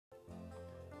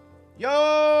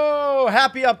Yo,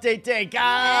 happy update day,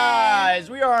 guys.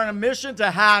 We are on a mission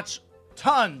to hatch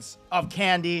tons of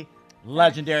candy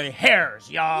legendary hares,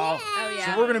 y'all. Oh, yeah.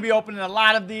 So we're going to be opening a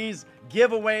lot of these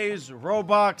giveaways,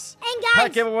 Robux, and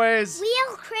pet guys, giveaways.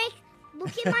 real quick,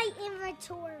 look at my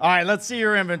inventory. All right, let's see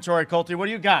your inventory, Colty. What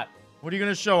do you got? What are you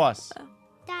going to show us?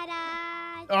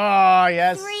 Ta-da! Oh,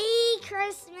 yes. 3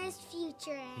 Christmas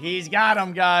future eggs. He's got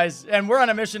them, guys. And we're on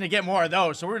a mission to get more of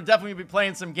those. So we're definitely be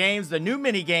playing some games. The new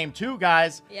mini game, too,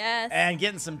 guys. Yes. And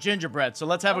getting some gingerbread. So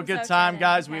let's have a good so time, excited.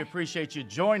 guys. Okay. We appreciate you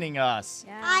joining us.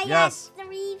 Yeah. I Yes. got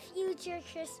 3 future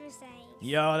Christmas eggs.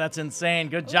 Yo, that's insane.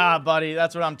 Good job, buddy.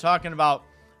 That's what I'm talking about.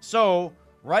 So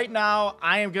right now,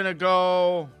 I am going to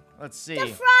go, let's see. The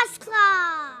Frost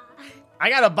Claw. I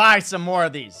got to buy some more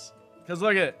of these. Because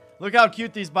look at it. Look how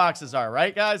cute these boxes are,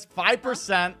 right, guys?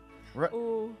 5%.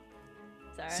 Ooh.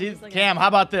 Sorry. See, Cam, how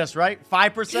about this, right?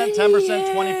 5%,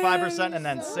 10%, 25%, and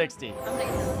then 60. I'm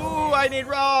taking this. Ooh, I need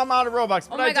I'm out of Robux,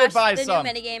 but Oh my I gosh, did buy the some.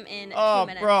 new minigame in 2 Oh,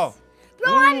 minutes. bro.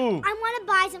 Bro, Ooh. I want to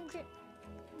buy some.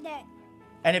 There.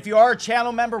 And if you are a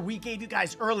channel member, we gave you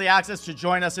guys early access to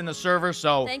join us in the server,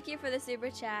 so. Thank you for the super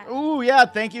chat. Ooh, yeah,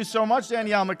 thank you so much,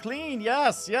 Danielle McLean.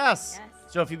 Yes, yes. Yes.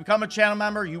 So if you become a channel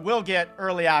member, you will get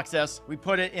early access. We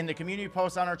put it in the community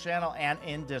post on our channel and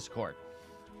in Discord.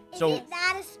 Is it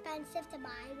that expensive to buy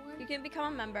one? You can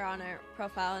become a member on our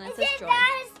profile, and it Is says it join.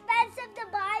 that expensive to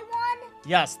buy one?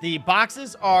 Yes, the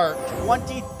boxes are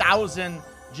 20,000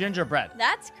 gingerbread.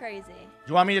 That's crazy. Do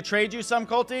you want me to trade you some,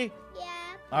 Colty? Yeah.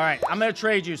 All right, I'm going to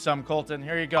trade you some, Colton.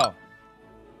 Here you go.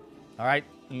 All right,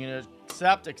 you going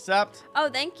to accept. Oh,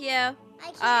 thank you.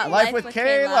 I can't. Life with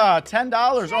Kayla,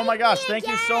 $10. Oh my gosh, thank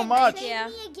you so much. Trade Yeah.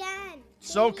 me again.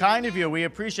 So Trade me kind of again. you. We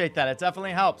appreciate that. It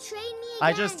definitely helps. Trade me again.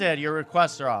 I just did. Your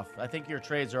requests are off. I think your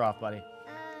trades are off, buddy.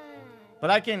 But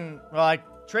I can, well,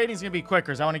 trading's going to be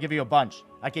quicker, so I want to give you a bunch.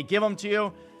 I could give them to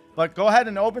you, but go ahead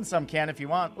and open some, Cam, if you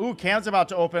want. Ooh, Cam's about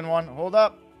to open one. Hold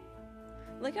up.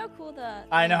 Look how cool the.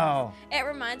 I know. It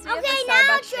reminds me of the Okay, now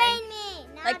Starbucks trade drink.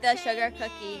 me. Now Like the trade sugar me.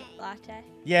 cookie latte.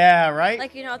 Yeah, right?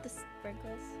 Like, you know what the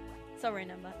sprinkles? So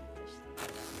random, but.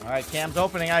 All right, Cam's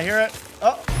opening. I hear it.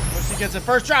 Oh, what she gets it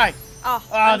first try. Oh,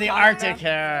 Oh, the unfollow. Arctic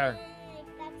Hare.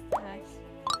 Nice.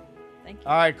 Thank you.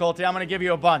 All right, Colty, I'm going to give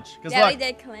you a bunch. Because Yeah, we look,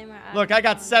 did claim our. look, I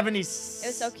got 78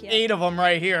 so cute. of them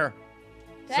right here.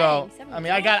 Dang, So, I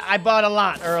mean, I bought a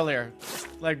lot earlier.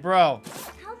 Like, bro,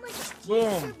 How much Boom.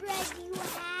 gingerbread do you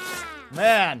have?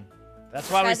 man. That's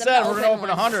why Guys, we I'm said gonna we're going to open open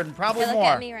one. 100 and probably Okay, more.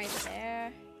 Look at me right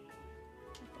there.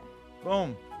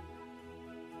 Boom.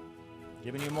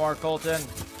 Giving you more, Colton.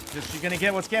 Just you gonna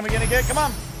get what's Cammy gonna get? Come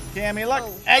on, Cammy, look.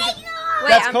 Oh. Egg. No. Wait,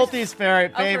 That's I'm Colty's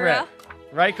favorite. Oh, for real?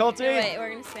 Right, Colty? Wait, we're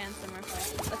gonna spam some real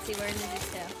quick. Let's see, we're gonna do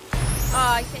 2. Oh,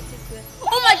 I can't do 2.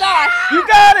 Oh my gosh! You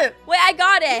got it! Wait, I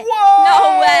got it! Whoa!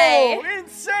 No way!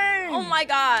 Insane! Oh my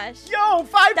gosh! Yo, 5%!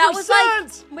 That was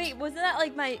like, wait, wasn't that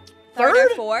like my third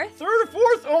or fourth? Third or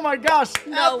fourth? Oh my gosh!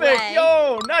 No Epic! way.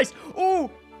 Yo, nice! Ooh!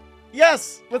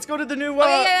 Yes! Let's go to the new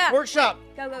yeah. workshop.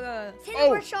 Go, go, go. It's in Oh. the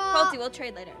workshop. Colty, we'll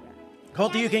trade later.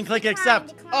 Colty, Yeah, you can click decline,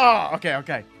 accept. decline. Oh,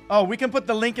 okay. Oh, we can put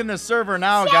the link in the server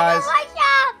now, Santa guys.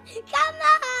 Workshop. Come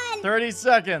on. 30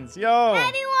 seconds. Yo.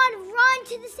 Everyone, run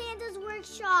to the Santa's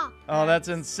workshop. Oh, that's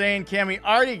insane. Cammy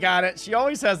already got it. She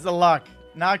always has the luck.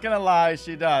 Not gonna lie,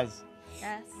 she does.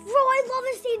 Yes. Bro, I love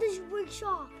the Santa's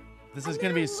workshop. This is I'm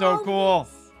gonna be gonna so love cool.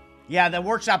 this. Yeah, the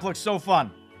workshop looks so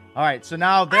fun. All right, so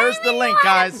now there's I the don't link, know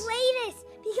how to guys. play this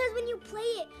because when you play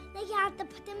it, like you have to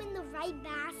put them in the right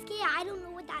basket. I don't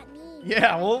know what that means.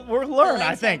 Yeah, we'll The learn, I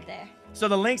link's think. right there. So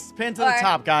the link's pinned to the Or-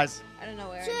 top, guys. I don't know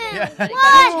where. 2, Yeah. 1,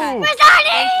 Ooh. we're starting.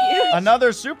 Thank you.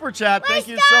 Another super chat. Thank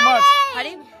We're you so much. How do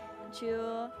you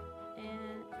Jewel and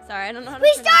sorry, I don't know how to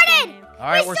We pronounce your started! name. All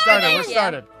right, we're started. We're Yeah.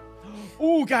 started.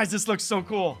 Ooh, guys, this looks so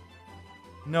cool.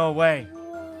 No way.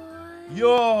 What?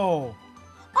 Yo,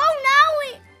 Oh,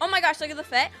 now it. Oh my gosh, look at the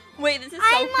fit. Wait, this is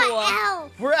so I'm cool. an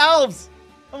elf. we're elves.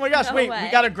 Oh my gosh, No wait, way. we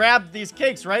gotta grab these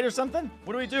cakes, right, or something?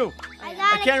 What do we do? I I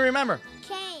got can't remember. a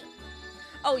cake.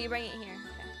 Oh, you bring it here.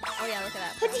 Okay. Oh yeah, look at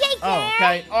that. Put the cake Oh, there.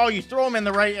 okay. Oh, you throw them in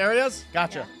the right areas?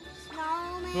 Gotcha.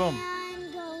 Snowman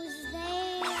Boom. goes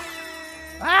there.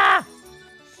 Ah!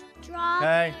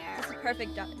 Strawberry. Okay. That's a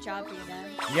perfect job for you, Dad.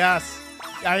 Yes,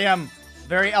 I am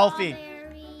very elfy. Strawberry.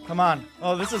 Come on.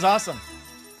 Oh, this is awesome.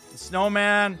 The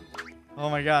snowman. Oh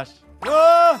my gosh.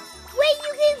 Whoa! Wait,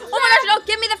 you can. Oh my gosh, no,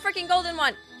 give me the freaking golden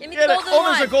one. Give me Get the it. golden Oh,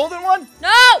 one. there's a golden one? No!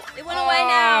 It went away now.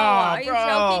 Ah, Are you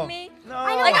bro. joking me? No.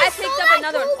 I know Like, I I saw picked that up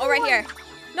another one. Oh, golden right one. here.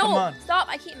 Come No, on. stop.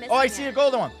 I keep missing Oh, I it. see a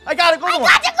golden one. I got a golden I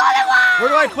one. got the golden one. Where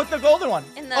do I put the golden one?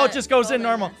 In the Oh, it just goes in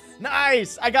golden normal. ones.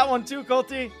 Nice. I got one too,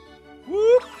 Colty.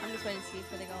 Whoop. I'm just waiting to see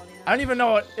for the golden one. I don't even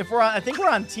know if we're on. I think we're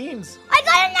on teams. I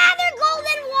got another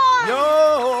I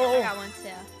Yo! got one too.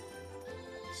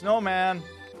 Snowman.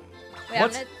 Wait,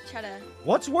 What's- I'm gonna try to.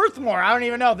 What's worth more? I don't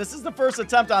even know. This is the first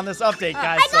attempt on this update,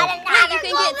 guys. I got So. another you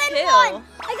can golden get two. one.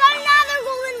 I got another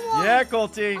golden one. Yeah,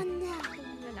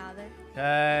 Colty. Another.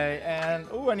 Okay, and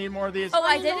I need more of these. Oh,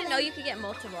 I didn't know you could get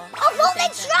multiple. Oh, golden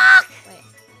Same thing. truck.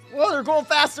 Wait. Whoa, they're going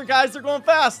faster, guys. They're going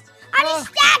fast. I just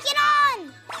stack it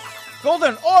on.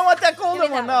 Golden. Oh, I want that golden Give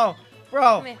me one. that No, bro.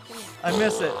 Come here. I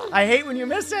miss it. I hate when you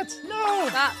miss it. No.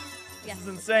 Stop. This Yes. is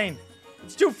insane.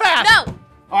 It's too fast. No.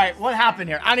 All right, what happened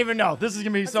here? I don't even know. This is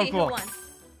gonna be Let's so see who cool. won.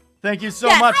 Thank you so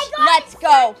Yes, much. Let's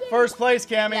go. First place,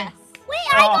 Cammy. Yes. Wait,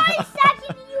 I got it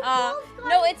second. and You both got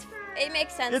No, it it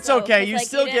makes sense. It's though, okay, 'cause, you like,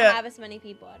 still you didn't get- have as many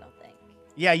people, I don't think.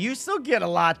 Yeah, you still get a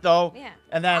lot though. Yeah.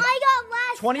 And then I got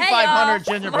last. 2,500 Hey, y'all.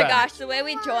 gingerbread. Oh my gosh, the way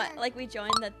we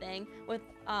joined the thing with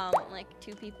like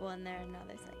 2 people in there, and now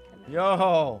there's like 10 minutes.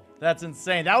 Yo, that's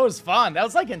insane. That was fun. That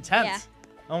was like intense.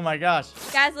 Yeah. Oh my gosh.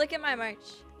 Guys, look at my merch.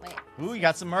 Wait. Ooh, you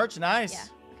got some merch. Nice.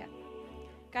 Yeah.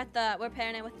 Okay. We're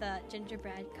pairing it with the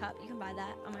gingerbread cup. You can buy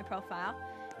that on my profile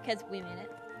because we made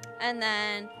it. And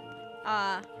then,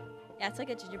 yeah, it's like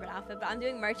a gingerbread outfit. But I'm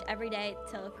doing merch every day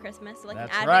till Christmas, so like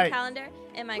That's an advent right. calendar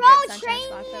in my Bro, group Sunshine train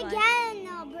Spot me for life.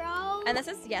 again, bro. And this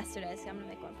is yesterday, so I'm gonna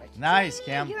make one for you. Nice,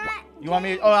 Cam. You're at You want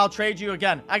me? Oh, I'll trade you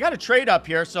again. I got a trade up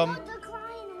here, so. No,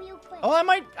 decline real quick.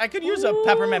 Oh, I could use a Ooh.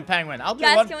 peppermint penguin. I'll do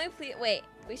Guys, one. can we please wait?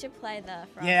 We should play the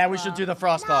Frost Yeah, we should Claw. do the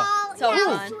frost claw. No, So yeah,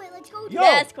 fun. let's do it. Let's go. do Yo, it.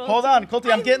 Yes, Colton. hold on,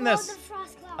 Colty. I'm I getting love this. the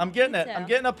Frost Claw. I'm getting it. too. I'm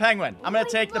getting a penguin. I'm gonna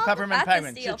Wait, take the bro, peppermint that's a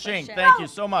penguin. steal for Cha-ching. sure. Thank you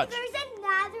so much. There's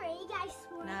another egg. I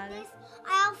swear Another? this.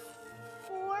 I have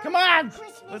 4. Come on,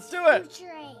 Christmas let's do it.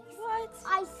 future eggs. What?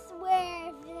 I swear,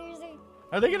 if there's a.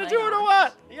 Are they gonna my do it or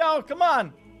gosh. what? Yo, come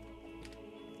on.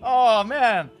 Oh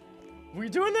man, we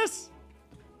doing this?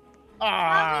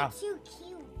 Ah, Probably too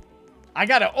cute. I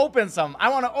gotta open some. I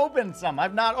want to open some.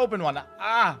 I've not opened one.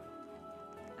 Ah.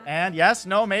 And yes,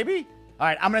 no, maybe. All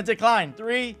right, I'm gonna decline.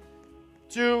 3,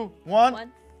 2, 1.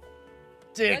 One.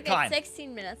 Decline. Okay,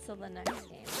 16 minutes till the next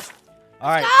game. All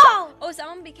right. Go! Oh,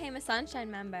 someone became a Sunshine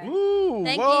member. Ooh,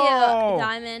 Thank whoa. you,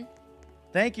 Diamond.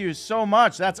 Thank you so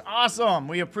much. That's awesome.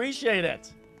 We appreciate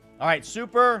it. All right,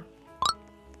 super.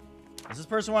 Does this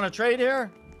person want to trade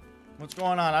here? What's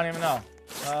going on? I don't even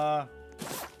know.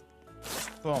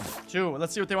 Boom. 2.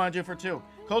 Let's see what they want to do for 2.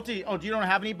 Colty, oh, you don't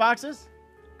have any boxes?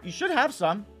 You should have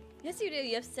some. Yes, you do.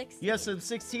 You have 6. You have some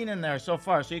 16 in there so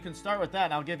far, so you can start with that,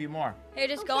 and I'll give you more. Here,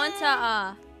 just go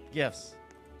into Gifts.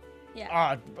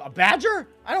 yeah. A badger?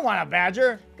 I don't want a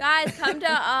badger. Guys, come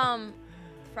to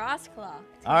Frost Claw.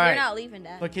 All right. You're not leaving,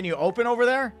 Dad. But can you open over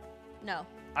there? No.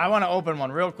 I want to open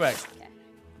one real quick. Okay.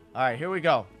 All right, here we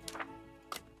go.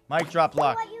 Mic drop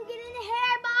luck. What you get in the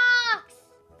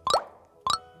hair box?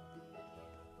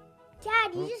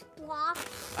 Dad, you just blocked.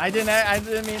 I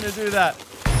didn't mean to do that.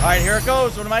 All right, here it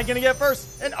goes. What am I gonna get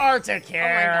first? An Arctic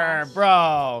Hare, gosh.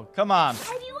 bro. Come on.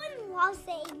 Everyone loves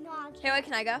the eggnog. Here, wait,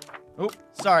 can I go? Oop,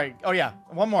 sorry. Oh yeah,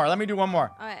 one more. Let me do one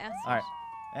more. All right, ask. All right.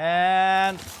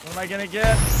 And what am I gonna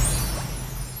get?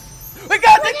 I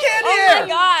got the candy Oh Hare! my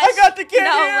gosh. I got the candy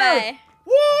No Hare! way.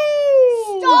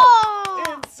 Woo!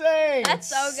 Stop! Insane. That's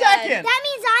so good. Second. That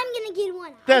means I'm gonna get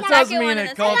one. That I got, does second mean one it, in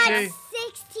the I got Colty.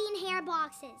 16 hair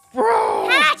boxes. Bro!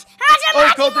 Hatch! Oh,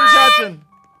 I'm Colty's hatching.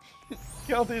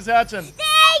 Colty's hatching. The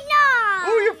eggnog!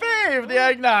 Ooh, your fave, the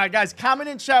eggnog. Guys, comment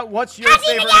in chat what's your Hatching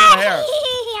favorite again! little hair.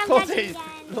 I'm Colty, hatching a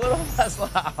again. little less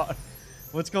loud.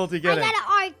 What's Colty I getting? got an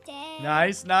Arctic.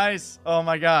 Nice, nice. Oh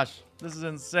my gosh, this is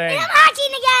insane. And I'm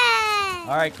hatching again!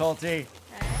 All right, Colty. Okay.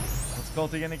 What's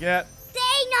Colty gonna get? The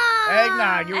eggnog!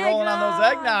 Eggnog. You're rolling on those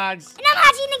eggnogs. And I'm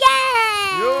hatching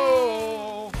again!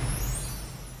 Yo.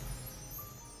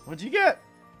 What'd you get?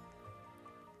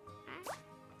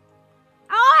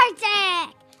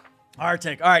 Arctic!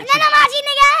 Arctic. All right. And then I'm hatching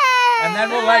again! And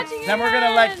then we're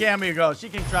gonna let Cammy go. She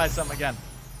can try some again.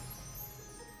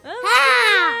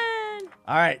 Ah.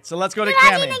 All right, so let's go to I'm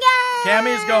hatching Cammy. again!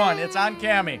 Cammy's going. It's on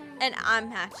Cammy. And I'm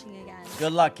hatching again.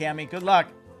 Good luck, Cammy. Good luck.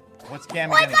 What's Cammy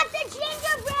Oh, I gonna? got the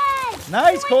gingerbread!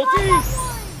 Nice, Oh, I got Colty. that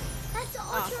one. That's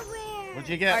ultra rare. What'd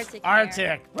you get? Arctic Hare.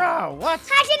 Arctic. Bro, what?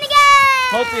 Hatching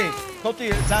again! Colty,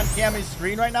 it's on Cammy's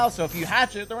screen right now, so if you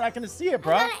hatch it, they're not gonna see it,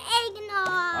 bro. I All got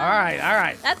an eggnog.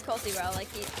 right. That's Colty, bro. Like,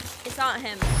 it's not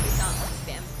him. He's not like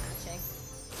spam hatching.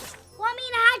 Want me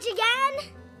to hatch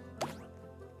again?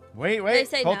 Wait. They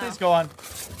say Colty's no. going.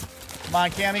 Come on,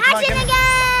 Cammy. Come on, Hatching Cammy.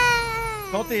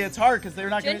 again! Colty, it's hard because they're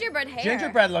not Gingerbread gonna. hair.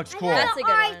 Gingerbread looks cool. I That's got a an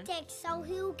good one. Arctic, so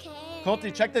who cares?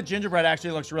 Colty, check the gingerbread.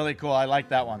 Actually, looks really cool. I like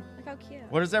that one. Look how cute.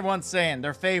 What is everyone saying?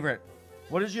 Their favorite.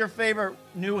 What is your favorite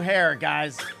new hair,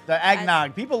 guys? The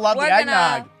eggnog. People love the We're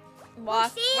eggnog. gonna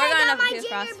walk. See, We're I gonna got my do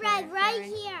Frost gingerbread Fairy. right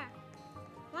here.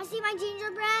 Want to see my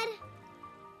gingerbread?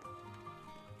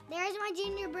 There's my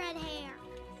gingerbread hair.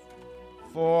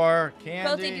 For candy.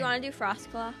 Colton, do you want to do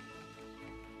Frostclaw?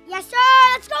 Yes, sir.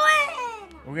 Let's go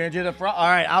in. We're gonna do the front. All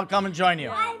right, I'll come and join you.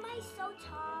 Why am I so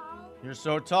tall? You're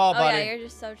so tall, Oh buddy. yeah, you're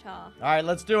just so tall. All right,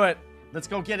 let's do it. Let's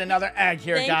go get another egg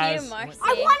here, Thank guys. you, Marcy.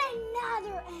 I want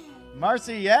another egg.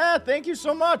 Marcy, yeah, thank you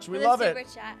so much. We For the love it.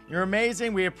 super chat. You're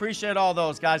amazing. We appreciate all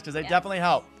those guys because they Yes. definitely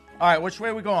help. All right, which way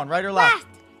are we going? Right or left? Left.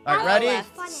 All right, I'll go ready,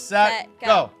 left. set, Go.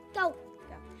 go. Go.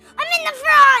 I'm in the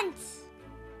front.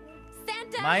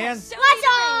 Santa, Am I in? show me Let's the go.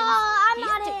 reins. I'm He's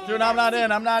not taking in. Dude, I'm not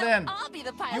in. I'm not So in. I'll be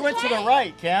the pilot. You went to the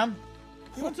right, Cam.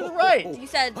 You went to the right. You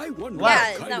said I wonder Left. Yeah,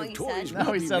 what is kind that of what you toys said? No,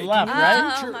 we'll he be said making left, in the right?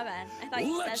 Oh, future. my bad. I thought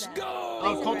you Let's said that. go.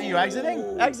 Oh, Colton, you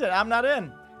exiting? Exit. I'm not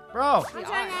in. Bro, I'm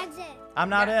trying to exit. I'm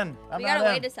not Yeah. in. I'm We not gotta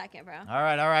in. wait a second, bro. All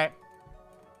right, all right.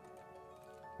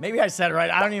 Maybe I said it right.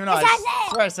 I don't even know. It I says it.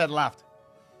 swear I said left.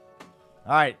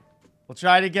 All right, we'll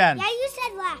try it again. Yeah, you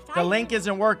said left. The link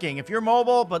isn't working. If you're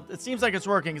mobile, but it seems like it's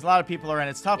working because a lot of people are in.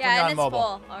 It's tough when Yeah, you're and on it's mobile.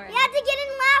 full already. You have to get in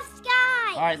left,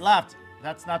 guys. All right, left.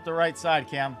 That's not the right side,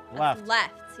 Cam. That's Left.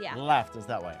 Left, yeah. Left is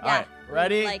that way. All Yeah. right,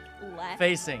 ready? Like left.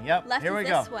 Facing. Yep. Left Here is we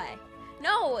go. this way.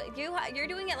 No, you're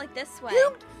doing it like this way.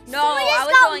 You- No, someone just I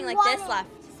was got going like this one. left.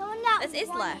 Someone got This is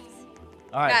one. left.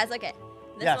 All right. Guys, look at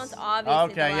this Yes. one's obviously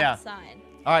Okay, the yeah. left side.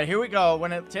 All right, here we go.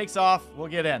 When it takes off, we'll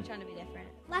get in. I'm trying to be different.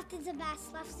 Left is the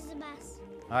best. Left is the best.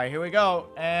 All right, here we go.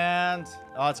 And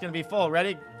oh, it's gonna be full.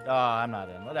 Ready? Oh, I'm not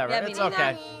in. Whatever. Yeah, me It's neither.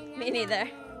 okay. Not in, Me I'm not neither.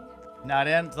 in. Not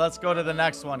in. So let's go to the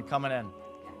next one coming in.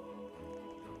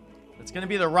 It's gonna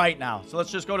be the right now. So let's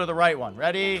just go to the right one.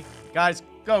 Ready? Guys,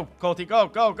 go. Colty, go,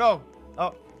 go, go.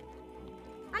 Oh,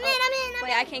 I'm in.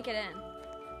 Wait, I can't get in.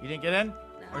 you didn't get in? No.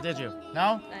 Or did you?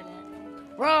 No? I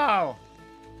didn't. Bro!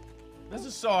 This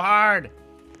is so hard.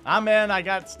 I'm in. I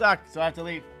got stuck, so I have to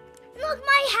leave. Look,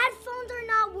 my headphones are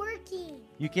not working.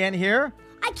 You can't hear?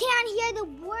 I can't hear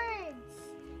the words,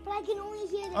 but I can only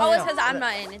hear the. Oh, Oh, yeah. it's because I'm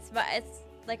not in. It's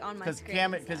like on my Because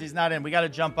screen. because he's not in. We got to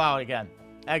jump out again.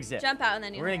 Exit. Jump out and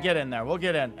then you. We're gonna get in there. We'll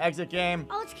get in. Exit game.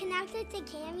 Oh, it's connected to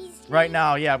Cammy's. Right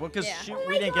now, yeah. Because Yeah. Oh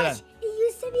we my didn't gosh, get in. it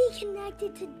used to be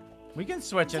connected to We can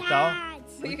switch it though.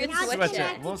 Dad's. We can Now it's switch it.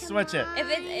 connected We'll to switch it. If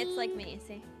it's like me,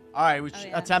 see. All right, Oh,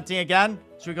 yeah. attempting again.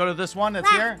 Should we go to this one that's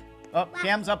Left. here? Oh, Left.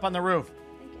 Cam's up on the roof.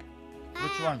 Thank you.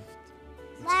 Which Left. one?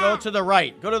 Let's go to the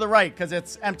right. Go to the right because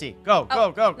it's empty. Go,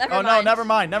 Oh, go, go. never Oh, no, mind. never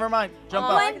mind. Never mind. Jump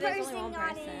Oh, up. Look, One there's only person one got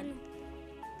person. in.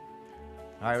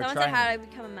 All right, we're Someone said trying. how to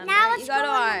become a member. Now let's You go to on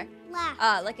our the left. like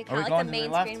Are we account, like going the to the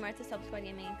main left? screen where it says Subscribe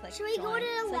Gaming and click Should we go join. to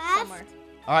the It's like left? somewhere.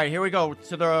 All right, here we go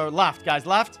to the left, guys.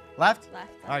 Left, left. Left.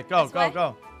 All right, go, This go, way?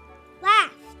 go.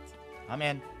 Left. I'm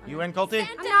in. You in, Colty?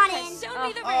 Santa I'm not has in. shown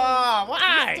me the reins. Oh, He's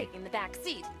why? taking the back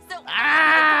seat. So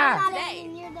Ah! I'm not today.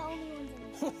 in. You're the only ones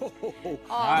in.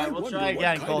 All I right, we'll wonder try what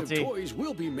again, kind of Colty. toys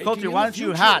we'll be making Colty, in why the don't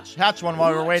you future. hatch one while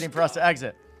we're Let's waiting for us to go.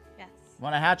 exit? Yes.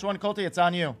 Want to hatch one, Colty? It's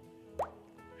on you.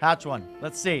 Hatch one.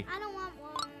 Let's see. I don't want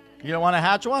one. You don't want to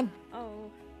hatch one? Oh.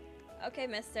 Okay,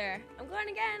 mister. I'm going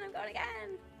again. I'm going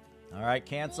again. All right,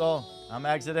 cancel. I'm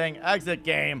exiting. Exit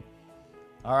game.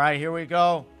 All right, here we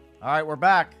go. All right, we're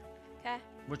back. Okay.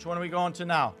 Which one are we going to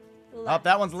now? Oh, Left.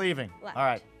 that one's leaving. Left. All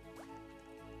right.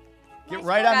 Get Let's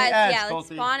right go. on Guys, the edge, yeah, let's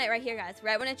Colty. spawn it right here, guys.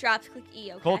 Right when it drops, click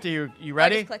E, okay? Colty, you Or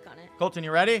ready? just click on it. Colton,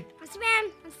 you ready? I'm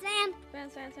spam. I'm spam.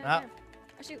 Spam. Ah.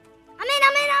 Oh, shoot. I'm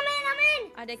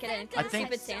in. I did get in. I Santa think-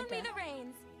 has Stupid shown me Santa. the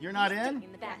reins. You're not He's in?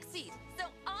 taking the back seat. So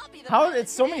I'll be the How? pilot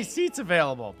It's so many today. seats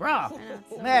available, bro. I know, it's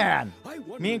so Man. I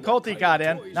wonder Me and what Colty kind got of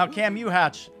in. toys Now, we'll Cam, be you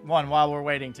hatch one while we're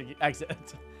waiting to exit.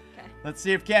 Okay. Let's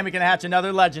see if Cammy can hatch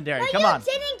another legendary. But Come you on.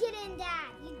 didn't get in, Dad.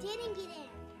 You didn't get in.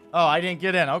 Oh, I didn't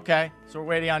get in. Okay. So we're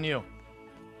waiting on you.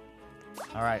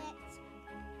 All right. Exit.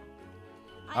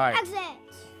 All right. Exit.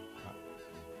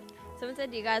 Someone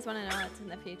said, do you guys want to know what's in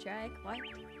the future egg? What?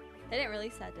 They didn't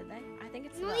release that, did they? I think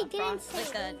it's No, the they didn't frost, say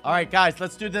like the... it. All right, guys,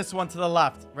 let's do this one to the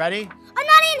left. Ready? I'm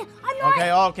not in. I'm not Okay.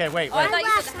 in. Oh, okay. Wait. Oh, I Wait. thought you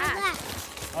left. said the I'm hat.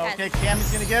 left. Okay.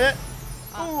 Cammy's gonna get it.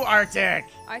 Ooh, Arctic.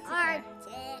 Arctic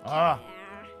Arctic. Hare. Ah.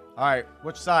 All right.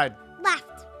 Which side? Left.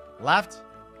 Left.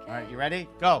 All right. You ready?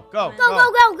 Go. Go. Go,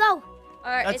 go, go, go.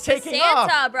 All right, That's it's the taking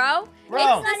Santa, off. bro. Bro.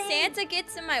 It's the Santa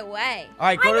gets in my way. All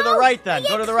right. Go I to the know, right then. but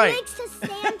Go it to the right. clicks to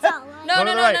Santa. Like, No, Go no, to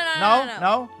the no, right. no,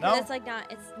 no. No. 'Cause It's like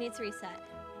not, it needs to reset.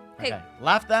 Okay. Okay.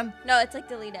 Left then. No, it's like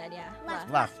deleted, yeah. Left.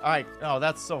 Left. All right. Oh,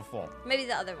 that's so full. Maybe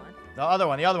the other one. The other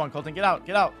one, Colton, get out,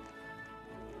 get out.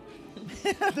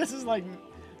 This is like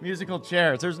musical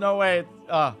chairs. There's no way.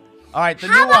 All right, the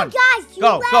How new about one. guys? You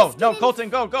Go, go. guys No, get in- Colton,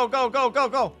 go, go, go, go, go,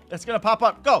 go. It's gonna pop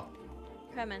up. Go.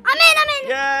 Come in. I'm in.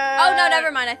 Yeah. Oh, no,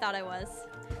 never mind. I thought I was.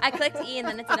 I clicked E and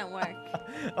then it didn't work.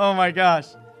 Oh my gosh.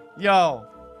 Yo. Oh,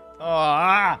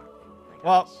 ah. Oh my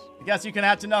Well, I guess you can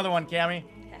hatch another one, Cammy.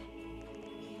 Okay.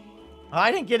 Oh,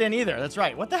 I didn't get in either. That's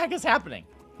right. What the heck is happening?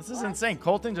 This is What? insane.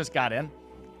 Colton just got in.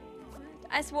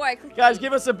 I swore I clicked. Guys, E.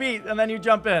 give us a beat and then you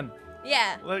jump in.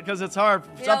 Yeah. Because it's hard. You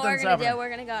know what we're Something's gonna do?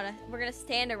 happening. We're gonna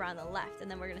stand around the left, and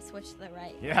then we're gonna switch to the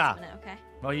right. Yeah. Next minute, okay.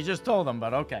 Well, you just told them,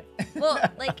 but okay. Well,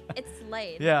 like it's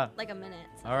delayed. Yeah. Like a minute.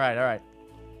 So. All right, all right.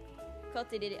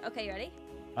 Colton did it. Okay, you ready?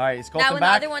 All right, is Now Colton when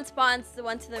back? the other one spawns, the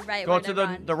one to the right. Go we're to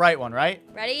gonna run. the right one, right?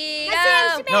 Ready?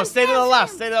 That's Go. it, No, stay to the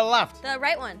left. Stay to the left. The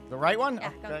right one. The right one?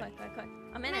 Yeah. Go Okay. quick.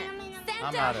 I'm in it.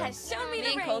 Santa not in. has shown me Me the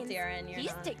and reins. Colty are in. You're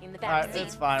He's not. taking the All back right, seat.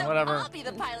 it's fine, so whatever. I'll be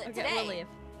the pilot Okay, today. we'll leave.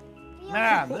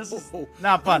 Man, this is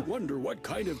not fun. I wonder what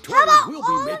kind of toys How about we'll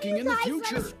all be of making you in the guys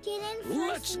future. Let's get in first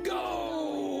Let's and then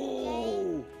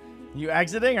go! You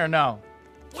exiting or no?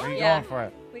 Or are you Yeah. going for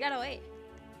it? We gotta wait.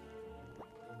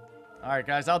 All right,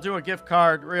 guys, I'll do a gift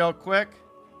card real quick.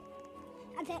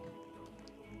 Okay.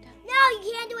 No,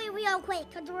 you can't do it real quick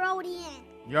because we're already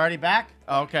in. You already back?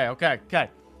 Oh, okay.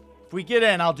 If we get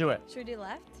in, I'll do it. Should we do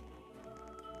left?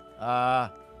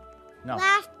 No.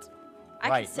 Left. I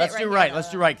Right. can sit Let's do here, right. though. Let's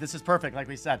do right. This is perfect, like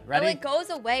we said. Oh, Ready? it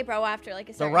goes away, bro, after like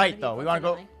a certain right, amount of though. We people. wanna It's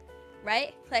go- annoying.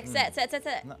 Right? Click,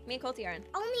 sit. No. Me and Colty are in.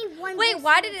 Only one. Wait, person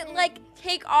why did is it in. like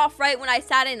take off right when I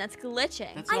sat in? That's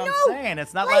glitching. That's I what know. I'm saying.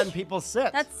 It's not Like- letting people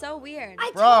sit. That's so weird.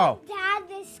 I Bro. told Dad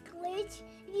this glitch.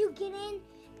 If you get in,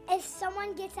 if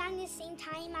someone gets on the same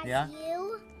time as Yeah.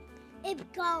 you,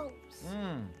 it goes.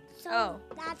 So Oh.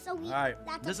 that's a weird. All right.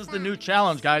 That's This a is the new fact.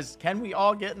 challenge, guys. Can we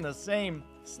all get in the same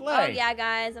sleigh? Oh yeah,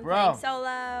 guys, I'm Bro. playing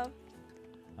solo.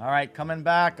 All right, coming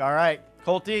back. All right,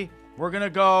 Colty, we're gonna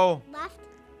go. Left.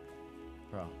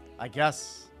 Bro, I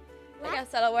guess I guess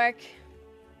that'll work.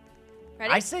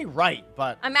 Ready? I say right,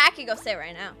 but I'm actually go sit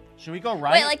right now. should we go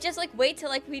right? Wait, like just like wait till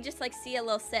like we just like see a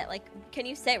little sit. Like, can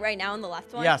you sit right now in the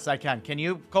left one? Yes, I can. Can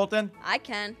you, Colton? I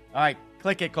can. All right,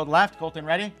 click it. Go left. Colton,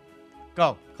 ready?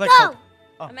 Go. Click. Go. Colton.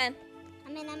 Oh. I'm in.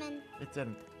 I'm in. It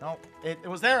didn't. No, it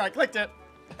was there. I clicked it.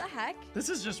 What the heck? This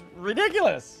is just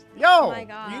ridiculous. Yo, Oh my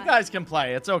God. you guys can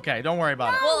play. It's okay. Don't worry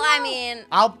about it. Well, I mean,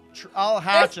 I'll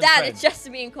hatch there's and that. trade. It's just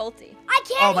me and Colty. I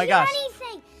can't Oh my hear gosh.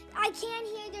 anything. I can't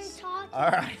hear their talking.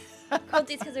 All right.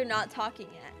 Colty's because they're not talking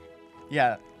yet.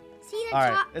 Yeah. See the All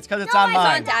right. talk. It's because it's No, on it's It's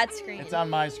mine. on Dad's screen. It's on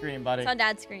my screen, buddy. It's on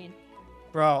Dad's screen.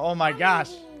 Bro, oh my gosh.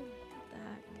 What the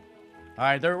heck? All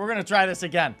right, we're gonna try this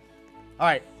again. All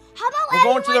right. How about We're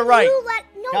going to the everyone right.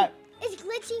 you no, Got- it's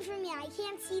glitching for me. I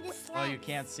can't see the sled. Oh, you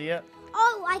can't see it?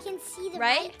 Oh, I can see the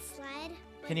Right? right sled.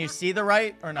 but Can you not- see the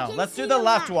right or no? can Let's do see the the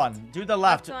left left. one. Do the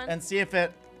left Left one. and see if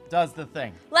it does the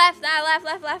thing. Left, left.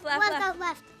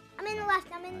 Left. I'm in the left.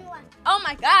 Oh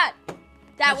my God.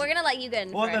 Dad, we're gonna let you get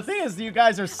in Well, first. the thing is, you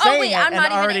guys are Oh saying wait, it I'm and not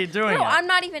even already in. doing Bro, it. I'm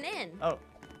not even in.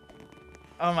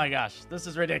 Oh my gosh, this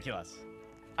is ridiculous.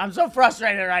 I'm so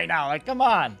frustrated right now. Like, come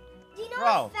on. Do you know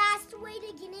Bro. a fast way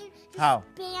to get in? Just How?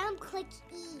 Spam, click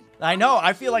E. I know.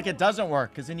 I feel like it doesn't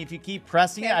work because then if you keep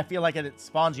pressing it, Okay. I feel like it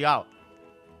spawns you out.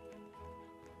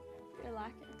 You're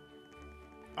lacking.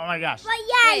 Oh my gosh. But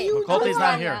yeah, Wait, you Well, Colty's do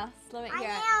not it. here. Slow it I here.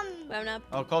 am. Wound up.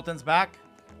 Oh, Colton's back.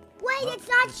 Wait, What? it's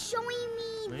not showing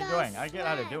me What are the you doing? I get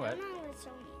how to sled. do it. I don't know what it's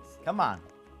showing me. Come on.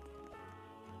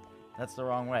 That's the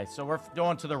wrong way. So we're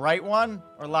going to the right one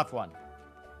or left one?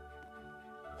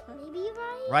 Maybe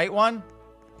right? Right one?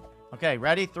 Okay,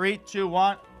 ready? 3, 2,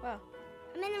 1. Whoa.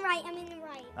 I'm in the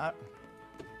right.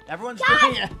 Everyone's Guys,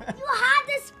 doing you it. have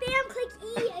to spam, click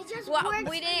E. It just Well, works.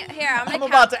 we didn't. Here, I'm gonna. I'm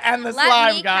about to end this Let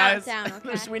live, me guys. count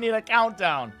down, okay? We need a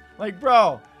countdown. Like,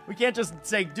 bro, we can't just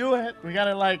say do it. We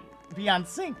gotta like be on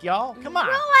sync, y'all. Come on.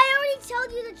 Bro, I already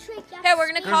told you the trick. You have Here, to we're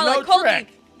gonna There's call no it Colty.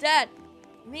 trick. Dad.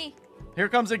 Me. Here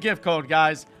comes a gift code,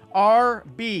 guys.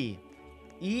 RBEL.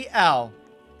 All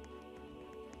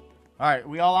right,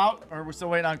 we all out, or we're still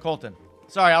waiting on Colton?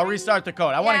 Sorry, I'll restart the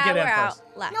code. I want to get in we're first.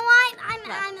 Out. Left. No, I'm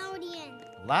Left. already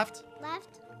in. Left?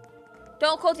 Left.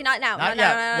 Don't Colty, not now. Not no,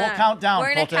 yet. No, no, We'll no. count down, We're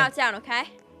gonna Colton. count down, okay?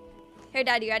 Here,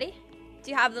 Dad, you ready? Do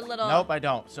you have the little? Nope, I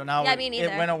don't. So now Yeah, me it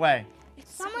neither. went away.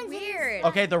 It's so Someone's in this weird. slide.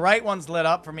 Okay, the right one's lit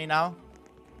up for me now.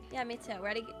 Yeah, me too.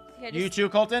 Ready? Here, You just. too,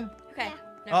 Colton? Okay. Yeah.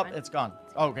 Never Oh, mind. it's gone.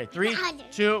 Oh, okay, 3, Got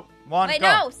it. 2, 1, Wait, go.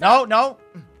 no, stop. No.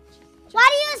 Why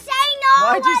do you say no?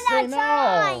 Why'd you at say that no?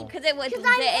 time? Cause it was Because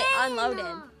I'm it in. unloaded.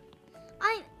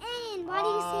 I'm in. Why do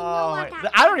you say no Oh, at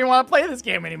that I don't even want to play this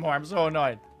game anymore. I'm so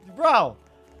annoyed. Bro.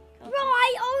 Bro,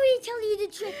 I already tell you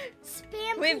the trick.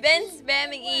 Spam. We've click been E.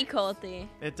 spamming E, Colty.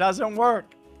 It doesn't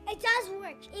work. It does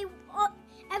work.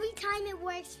 Every time it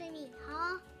works for me,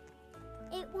 huh?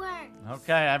 It works.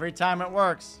 Okay, every time it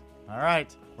works. All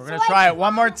right. We're going So to try I it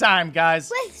one more time, guys.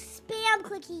 With spam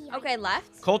click E. Okay,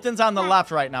 left. Colton's on the left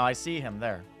right now. I see him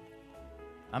there.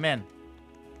 I'm in.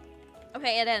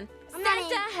 Okay, it in. I'm not in.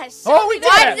 Santa has shown Oh, we me did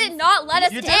Why it. does it not let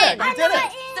us You in? did it. You I'm did not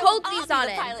it. in. Colton's I'll on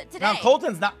be the it. pilot today. Now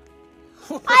Colton's not.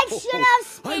 I should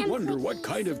have I spammed wonder what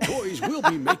cookies. kind of toys we'll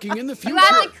be making in the future. You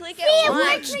have to click it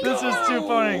once. This is too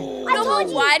funny. I No, told but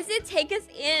you. why does it take us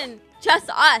in? Just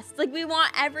us. Like, we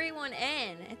want everyone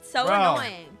in. It's so Bro.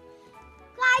 annoying.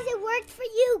 Guys, it worked for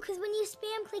you because when you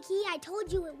spam click E, I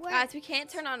told you it worked. Guys, we can't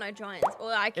turn on our joins. Well,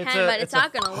 I can, It's a- but it's it's a-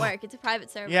 not going to work. It's a private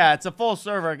server. Yeah, it's a full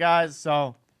server, guys.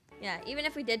 So, Yeah, even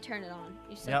if we did turn it on,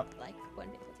 you still, Yep. like,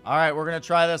 wouldn't be able to. all right, we're gonna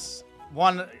try this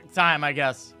one time, I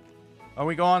guess. Are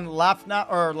we going left now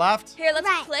or left? Here, let's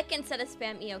Right. click instead of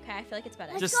spam E, okay? I feel like it's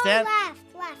better. Let's Just go stand-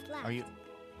 left. Are you?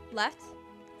 Left?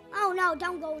 Oh no,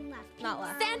 don't go left. Not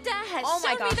left. Santa has Oh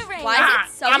my shown me gosh, the rain. why is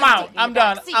it so I'm out. easy? I'm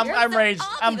done. Backseat. I'm So raged. I'll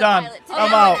be I'm the done. pilot I'm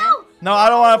today. out. No. No, I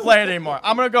don't want to play it anymore.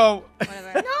 I'm gonna go.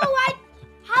 Whatever. No, what?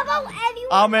 How about everyone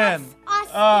I'm else in. us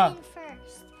Uh. get in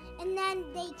first, and then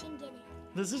they can get in.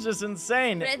 This is just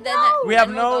insane. Then- No. We have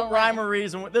then we'll no go rhyme away. or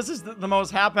reason. This is the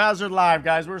most haphazard live,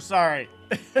 guys. We're sorry.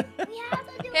 We have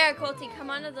to do Here, Colty, come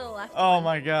on to the left Oh one.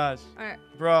 my gosh, Or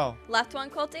bro. left one,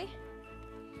 Colty?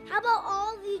 How about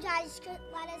all of you guys could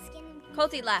let us get in?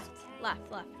 Colty, left. Since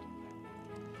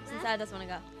Left? Dad doesn't want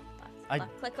to go. I-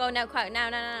 Left. Click. Oh, no, quite. No.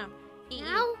 E, E.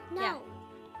 No, no, Yeah.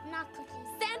 I'm not clicking.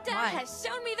 Santa Why? has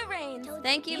shown me the rain.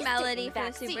 Thank you, He's Melody, taking for the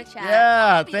back super seat. chat.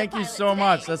 Yeah, I'll be the thank you pilot so today.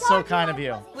 much. That's so kind of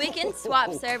you. We can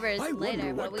swap servers I later,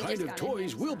 wonder but what we kind just of got in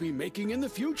toys here, we'll so. be making in the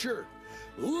future.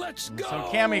 Let's go. So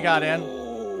Cammy got in.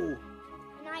 And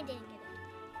I didn't get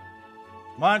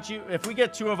in. Why don't you? If we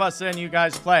get two of us in, you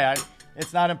guys play.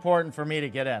 It's not important for me to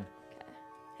get in.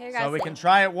 Here, guys. So we can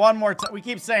try it one more time. We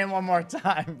keep saying one more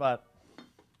time, but.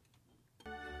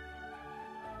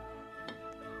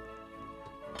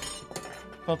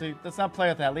 Colty, let's not play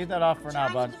with that. Leave that off for now,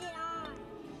 bud. Trying to get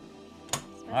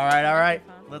it on. All right.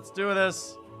 Let's do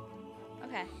this.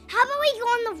 Okay. How about we go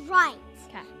on the right?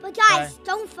 Okay. But guys, Okay.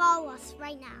 don't follow us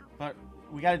right now. But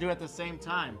we got to do it at the same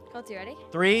time. Colty, ready?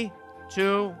 3,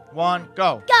 2, 1,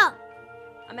 go. Go.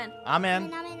 I'm in. I'm I'm in.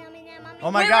 in. Oh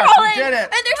my Wait, gosh, we're all we in. did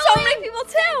it. And there's so many people,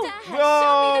 too.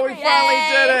 Whoa, we finally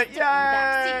did it.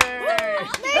 Backseat. Yay.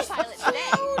 I'll be the pilot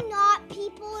today. Two not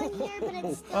people in here, but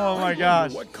it's still. Oh my I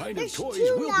gosh. wonder what kind of There's toys two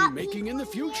we'll be not making in the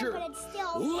people here, future. but it's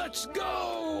still. Let's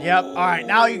go. Yep. All right.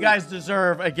 Now you guys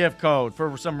deserve a gift code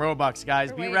for some Robux, guys.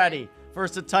 We're Be waiting. ready.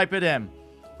 First to type it in.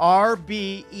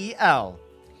 RBEL.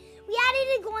 We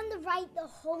added to go on the right the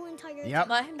whole entire Yep.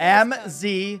 Let him do his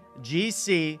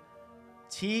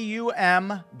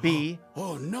MZGCTUMB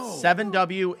Oh no. Where's all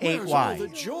 7W8Y. the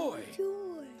joy? time.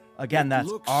 Again, that's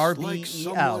Looks like RBEL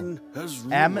someone has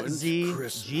ruined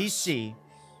Christmas.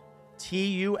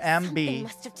 MZGCTUMB. They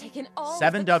must have taken all of the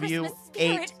 7W8Y. Christmas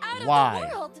spirit out of the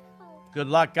world. Good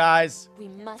luck, guys. We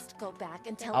must go back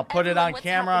and tell I'll put it everyone on what's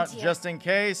camera happened here. just in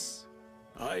case.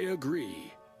 I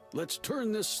agree. Let's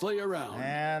turn this sleigh around.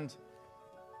 And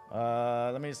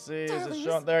let me see. Is it Darlings,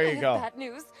 showing? There I you have go. bad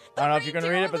news. I don't know if you can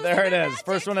read it, but there it is.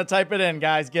 First one to type it in,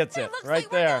 guys, gets it. Right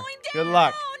there. Good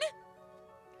luck.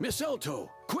 Miss Elto,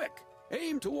 quick!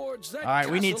 Aim towards that. All right,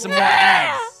 we need some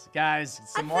castle. more eggs, guys.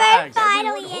 Some more eggs.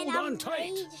 Finally, Everyone and hold I'm on tight.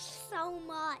 raged so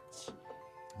much.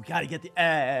 We gotta get the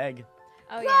egg.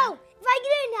 Oh, Bro, yeah. if I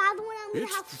get another one, I'm gonna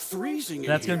It's have freezing in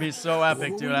That's here. gonna be so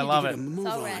epic, We dude. need I to love get it. a move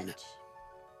So on. rich.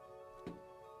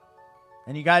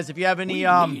 And you guys, if you have any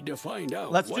We need to find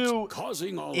out let's what's do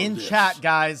causing all in of this. chat,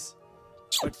 guys,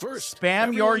 But first,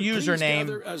 spam your everyone please username,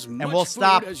 gather as and much we'll food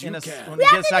stop as in you a can. when We we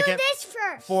get have a to do second this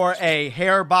first. for a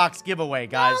hair box giveaway,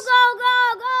 guys. Go,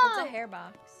 go, go, What's go. a hair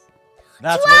box?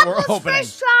 That's Two what we're apples opening.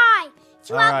 First try.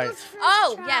 Two All right. apples first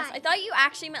Oh, try. yes. I thought you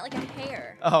actually meant like a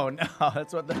hair. Oh no,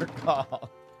 that's what they're called.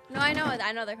 No, I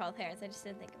know they're called hairs. I just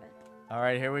didn't think of it. All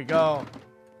right, here we go.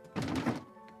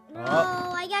 No,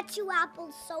 Oh. I got two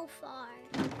apples so far.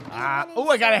 Oh,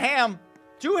 I got a ham.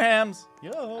 2 hams.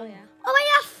 Yo. Oh, yeah. Oh,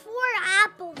 I got 4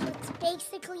 apples. It's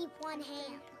basically 1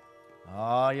 ham.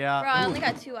 Oh yeah. Bro, I Ooh, only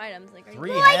got 2 items. Like, are you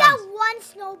 3 Oh, I got hams. 1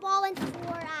 snowball and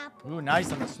 4 apples. Ooh,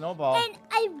 nice on the snowball. And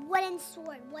a wooden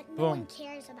sword, what no Boom. one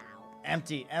cares about.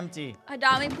 Empty, empty.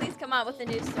 Adami, please come out with a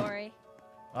new story.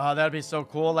 Oh, that'd be so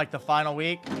cool. Like the final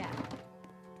week Yeah.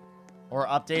 or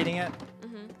updating it.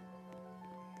 Mm-hmm.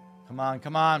 Come on,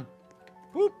 come on.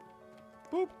 Boop,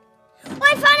 boop. Oh,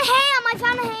 I found a ham! I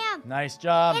found a ham! Nice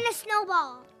job. And a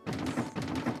snowball.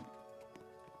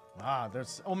 Wow,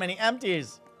 there's so many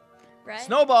empties. Right?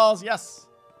 Snowballs, yes.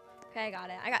 Okay, I got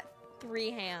it. I got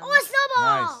 3 hams. Oh, a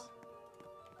snowball! Nice.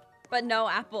 But no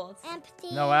apples.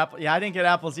 Empty. No apple. Yeah, I didn't get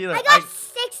apples either. I got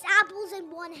 6 apples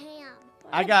and 1 ham.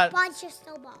 I And got- a bunch of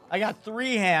snowballs. I got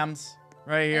 3 hams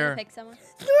right Can I here. pick someone?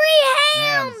 3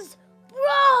 hams!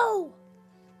 Bro!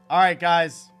 All right,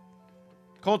 guys.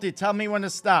 Colty, tell me when to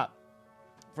stop.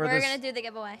 We're going to do the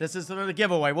giveaway. This is the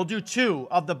giveaway. We'll do 2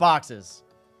 of the boxes.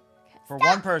 Okay. For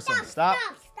one person. Stop.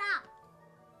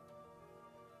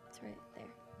 It's right there.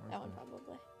 That one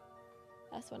probably.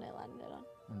 That's when I landed on.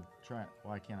 I'm trying.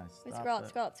 Why can't I stop? Wait,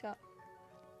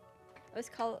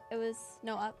 scroll up. It was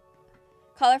no up.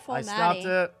 Colorful I Maddie. stopped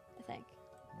it. I think.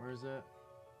 Where is it?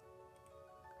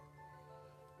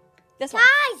 This one.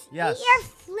 Guys, Yes. eat your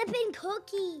flipping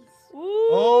cookies. Ooh.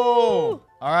 Oh.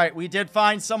 All right. We did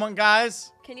find someone,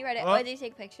 guys. Can you write it? Oh. Oh, did you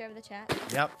take a picture of the chat?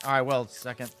 Yep. All right. Well,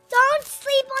 second. Don't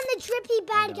sleep on the drippy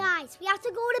bed, guys. We have to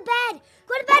go to bed.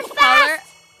 Go to bed Color.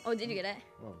 fast. Oh, did you get it?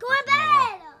 Whoa, Go to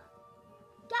bed.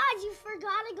 Guys, you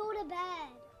forgot to go to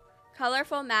bed.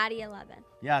 Colorful Maddie 11.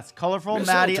 Yes. Colorful Miss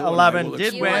Maddie Elto and I 11 will did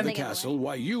explore win. the castle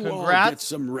while you all Congrats. get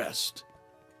some rest.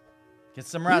 Get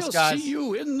some rest, We'll guys. see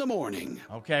you in the morning.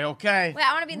 Okay. Okay. Wait,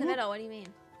 I want to be in the middle. What do you mean?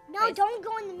 No, Wait. don't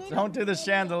go in the middle. Don't do the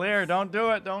chandelier. Don't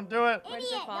do it. Don't do it. Where does it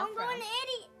Idiot. fall Don't go from? in the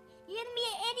idiot. You're going to be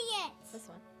an idiot. This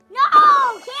one. No,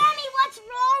 Cammy, what's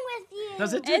wrong with you?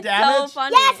 Does it do It's damage? so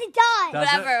funny. Yes, it does.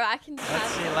 Does it? Whatever. I can.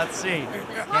 Let's see.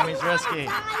 Cammy's risky.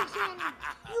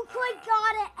 You could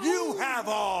got it. You have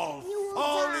all You will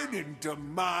fallen die. into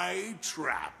my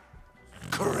trap.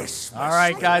 Christmas. All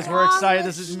right, guys. We're wrong excited.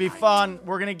 with This is going to be fun.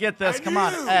 We're going to get this. And Come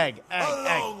on. you, Egg.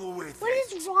 along with What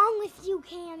it. is wrong with you,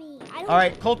 Cammy? I don't All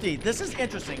right, Colty, this is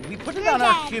interesting. We put it You're on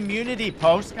our dead. community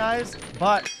post, guys,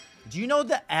 but do you know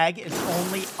the egg is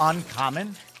only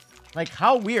uncommon? Like,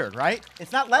 how weird, right?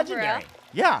 It's not legendary. real?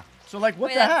 Yeah. So, like, what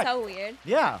Wait, the that's heck? so weird.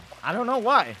 Yeah. I don't know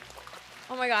why.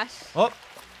 Oh my gosh. Oh,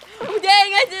 Oh, dang,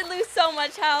 I did lose so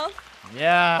much health.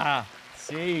 yeah.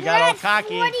 See, you You're got all at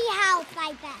cocky. 40 health, I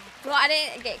bet. Well, I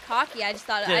didn't get cocky. I just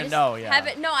thought I Didn't just know, yeah.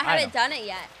 haven't. No, I I haven't know. done it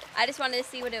yet. I just wanted to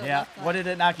see what it would Yeah. look like. What did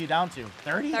it knock you down to?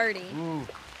 30? 30. Ooh.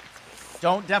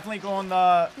 Don't definitely go in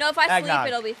the No, if I eggnog. sleep,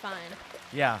 it'll be fine.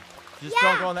 Yeah. Just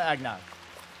Yeah. don't go in the eggnog.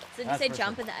 So did you That's say for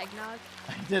jump sure. in the eggnog?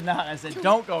 I did not. I said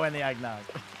don't go in the eggnog.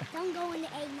 Don't go in the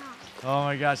eggnog. Oh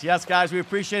my gosh. Yes, guys, we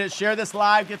appreciate it. Share this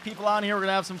live. Get people on here. We're going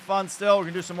to have some fun still. We're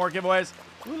going to do some more giveaways.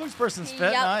 Ooh, looks person's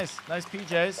fit. Yep. Nice. Nice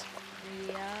PJs.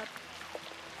 Yep.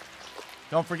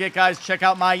 Don't forget, guys, check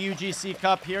out my UGC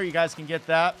cup here. You guys can get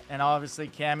that. And obviously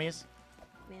Cammy's.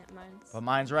 Yeah, mine's. But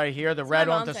mine's right here. The It's red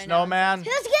my one, the mom's right now. snowman. Who's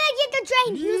gonna get the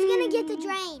drain? Who's gonna get the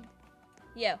drain?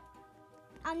 You.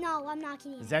 No, I'm not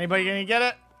gonna. Is anybody going to get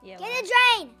it? You. Get a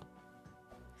drain.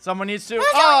 Someone needs to. Who's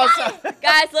Oh, gonna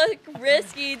Guys, look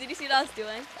risky. Did you see what I was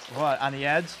doing? what? On the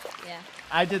edge? Yeah.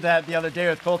 I did that the other day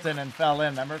with Colton and fell in.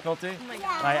 Remember, Colton? Oh my Yeah.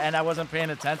 god. Right, and I wasn't paying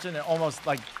attention. It almost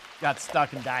like got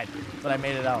stuck and died, but I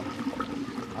made it out.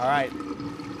 All right.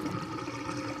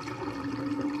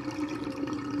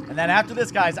 And then after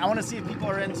this, guys, I want to see if people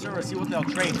are in server, see what they'll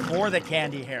trade for the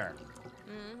candy hair.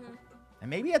 And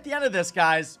maybe at the end of this,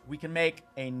 guys, we can make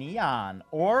a neon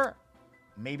or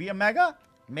maybe a mega.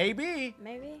 Maybe.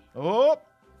 Maybe. Oh,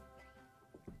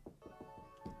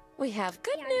 We have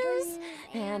good news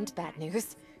and bad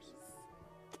news.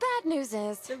 The bad news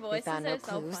is The we voices found no are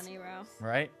so clues. funny, bro.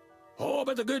 right. Oh,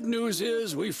 but the good news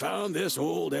is we found this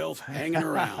old elf hanging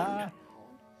around.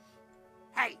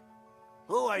 Hey,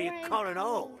 who are you calling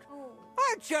old?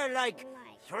 Aren't you like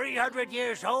 300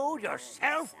 years old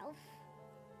yourself?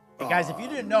 Hey, guys, if you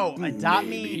didn't know, Adopt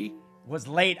Me Maybe. was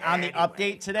late on the Anyway,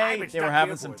 update today. I've been They were stuck having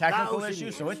here some for technical 1,000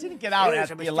 issues, so years. it didn't get out There's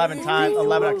at a the 11 mysterious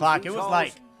 11 rose o'clock. It whose was halls-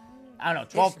 like, I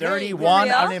don't know, 12:30, name 1. I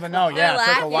Real? don't even know. They're Yeah, it took a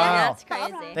lacking? while. That's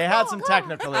crazy. They had some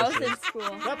technical I was in issues. school.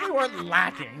 Definitely weren't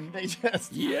lacking. They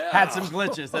just Yeah. had some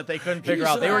glitches that they couldn't figure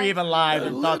He's out. They were a even live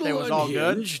and thought they little was all good.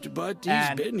 unhinged, but he's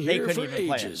and been they here couldn't for even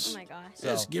play it. ages. Oh my gosh.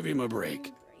 Let's give him a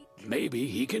break. Maybe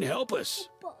he can help us.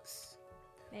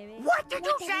 Maybe. What did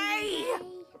you say?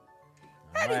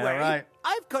 Anyway, all right.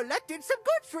 I've collected some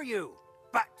goods for you,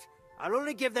 but I'll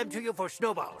only give them to you for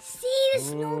snowballs. See the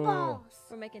snowballs.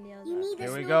 We're making deals. You need the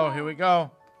Here we snowballs. go. Here we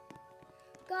go.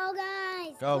 Go,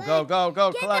 guys. Go, Collect. go, go,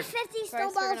 go. Get Collect. the 50 First, we're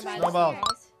snowballs gonna buy right the Snowball. here.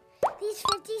 snowballs. These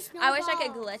 50 snowballs. I wish I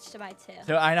could glitch to buy 2.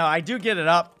 So I know. I do get it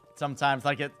up sometimes.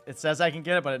 Like it says I can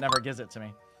get it, but it never gives it to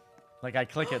me. Like I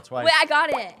click it twice. Wait, I got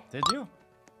it. Did you?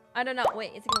 I don't know.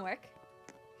 Wait, is it gonna work?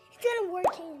 It's gonna work.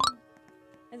 Cammy.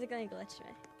 Is it gonna glitch me?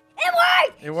 It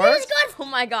worked! It worked? It's got Oh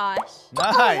my gosh.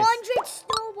 Nice. 100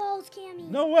 snowballs, Cammy.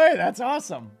 No way. That's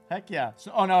awesome. Heck yeah.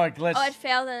 So, oh, no, it glitched. Oh, it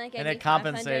failed and it gave And me it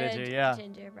compensated 500 you, yeah.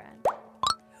 Gingerbread.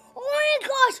 Oh my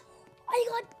gosh! I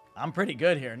got. I'm pretty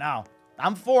good here now.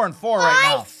 I'm 4 and 4 right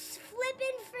now. I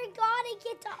flippin' forgot to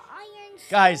get the iron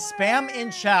Guys, sword. spam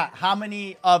in chat how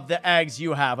many of the eggs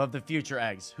you have, of the future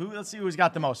eggs. Let's see who's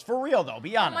got the most. For real, though.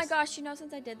 Be Oh honest. my gosh, you know,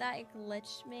 since I did that, it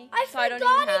glitched me. I so I don't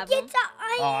forgot even have to get them. the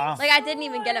iron Aw. Like, I didn't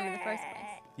even get them in the first place.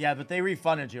 Yeah, but they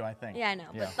refunded you, I think. Yeah, I know.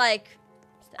 Yeah. But like,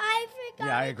 I forgot.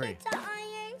 Yeah, I agree. It's an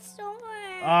iron sword.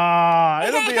 Ah,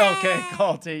 it'll be okay,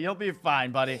 Colty. You'll be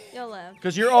fine, buddy. you'll live.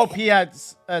 Because you're OP at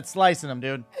slicing them,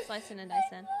 dude. Slicing and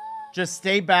dicing. Just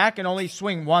stay back and only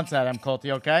swing once at him,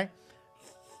 Colty, okay?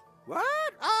 What?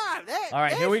 Ah, All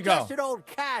right, here we go. Just an old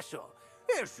castle.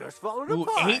 It's just falling Ooh,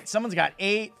 apart. 8. Someone's got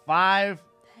 8, 5.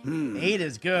 8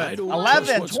 is I good. don't 11,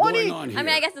 trust what's 20. going on here. I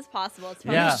mean, I guess it's possible. It's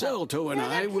Yeah. Mistletoe and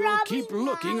I will probably keep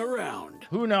looking not. around.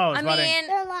 Who knows, I buddy? mean,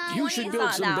 They're lying. You 20 should is build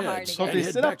not some that hard beds to get. and Colty,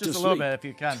 head sit up back to just a little sleep. bit if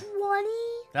you can. 20.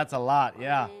 That's a lot,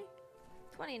 yeah.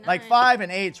 29. Like 5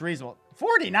 and 8's reasonable.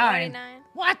 49? 49.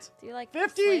 What? Do you like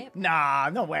 50? sleep? Nah,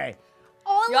 no way.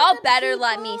 All of Y'all the better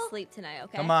let me people- sleep tonight,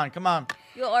 okay? Come on, come on.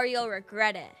 You'll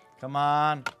regret it. Come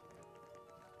on.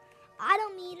 I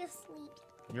don't need to sleep.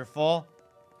 You're full?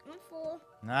 I'm full.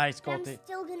 Nice, But I'm Colty.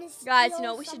 still gonna steal Guys, you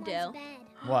know what we should someone's do? bed.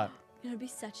 What? It'd be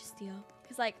such a steal.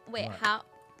 Cause like, wait, What? how?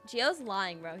 Gio's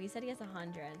lying, bro. He said he has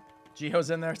 100. Gio's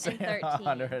in there saying 13.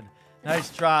 100.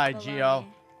 Nice try, Gio. Baloney.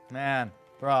 Man,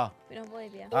 bro. We don't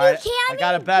believe you. All right, You I can't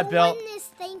got a bed go built. in this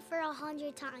thing for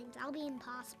 100 times. That'll be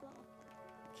impossible.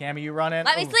 Cammy, you run in?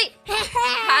 Let me Ooh. sleep.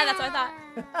 Ah, that's what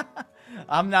I thought.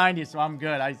 I'm 90, so I'm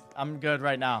good. I'm good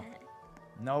right now.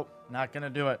 Nope, not gonna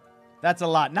do it. That's a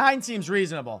lot. 9 seems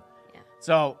reasonable. Yeah.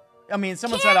 So, I mean,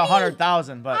 someone said Cammy!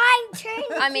 100,000, but I turned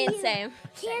I to mean, you. same.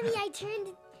 Cammy, I turned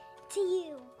to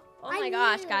you. Oh I my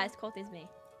gosh, knew. guys, Colty's me.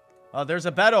 oh, there's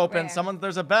a bed open. Where?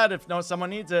 There's a bed if someone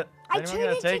needs it. I Anyone turned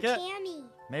gonna into take it? Cammy.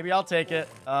 Maybe I'll take it.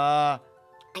 I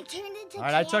turned into All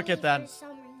right, I took Cammy it then. For some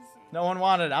reason. No one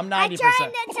wanted it. I'm 90%. I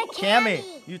turned into Cammy.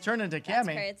 You turned into That's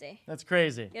Cammy. crazy. That's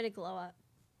crazy. You gotta glow up.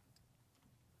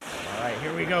 All right,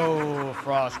 here we go.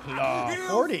 Frost Claw. You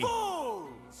 40.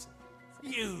 fools!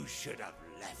 You should have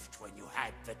left when you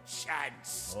had the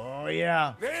chance. Oh,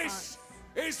 yeah. This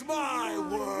is my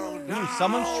world now. Ooh,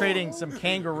 someone's trading some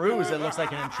kangaroos, it looks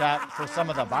like, in chat for some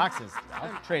of the boxes.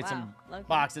 I'll trade some wow. Low-key.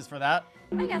 boxes for that.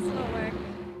 I guess it'll work.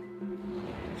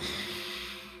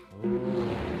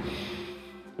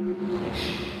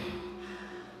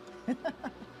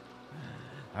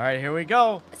 All right, here we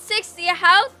go. 60 a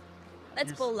health? That's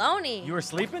You're- baloney. You were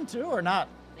sleeping too or not?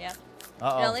 Yep. It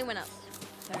Uh-oh. only went up.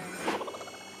 Sorry.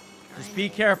 Just be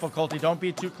careful, Colty. Don't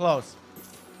be too close.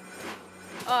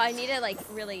 Oh, I need to like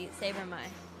really savor my.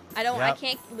 I don't. I Yep.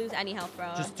 can't lose any health,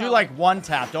 bro. Just So, do like 1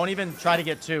 tap. Don't even try to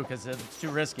get 2 because it's too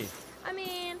risky. I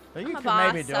mean, But I'm you a can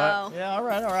boss, maybe do so it. Yeah, all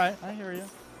right. I hear you.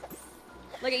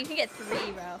 look, you can get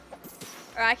 3, bro.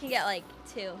 Or I can get like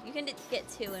 2. You can get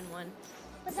 2 in one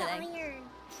With the sitting. iron.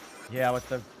 Yeah, with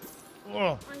the... Ugh.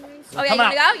 Iron Oh yeah, Come you wanna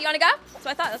out. go? You wanna go? That's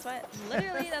what I thought. That's what.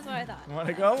 Literally, that's what I thought. Want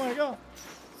to go? Want to go?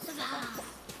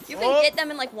 You can Oh. get them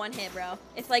in like 1 hit, bro.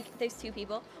 If like there's 2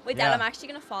 people. Wait, Dad, Yeah. I'm actually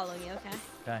gonna follow you. Okay.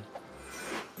 Okay.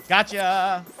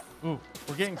 Gotcha. Ooh,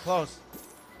 we're getting close.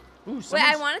 Ooh, Wait, I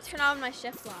someone's- want to turn on my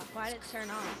shift lock. Why did it turn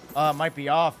off? might be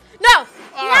off. No.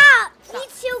 Yeah, me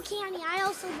too, Cammy. I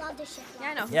also love the shift. Yeah,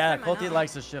 I know. Yeah, Turn mine Colty on.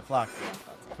 likes the shift lock. Yeah,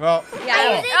 Colty. Bro. Yeah. I I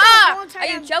use was- it Ah! the whole Are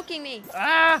you time. joking me?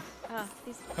 Ah! Oh,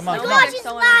 these Come on, snowmen come are on. Gosh, it's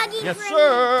so lagging. annoying. Yes, for me.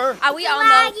 sir. Are we It's all know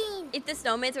lagging. if the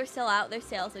snowmans were still out, their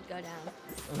sales would go down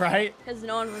Right? because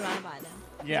no one would want to buy them.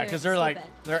 Yeah, because they're like,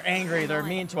 stupid. they're angry. They're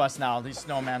Annoying. mean to us now, these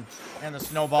snowmen. And the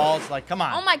snowballs. Like, come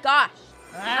on. Oh my gosh,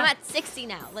 Ah. I'm at 60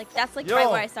 now. Like that's like Yo. right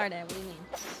where I started. What do you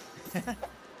mean?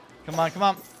 Come on, come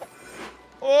on.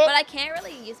 Oh. But I can't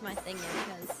really use my thing yet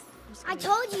because. I'm just I gonna-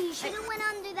 told you, you should have went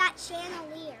under that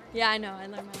chandelier. Yeah, I know. I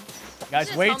learned mine. Guys,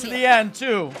 Just wait told to me. the end,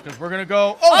 too, because we're going to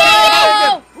go.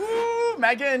 Oh! Ooh,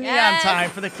 Mega and Neon Yes. time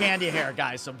for the candy hair,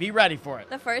 guys. So be ready for it.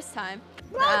 The first time.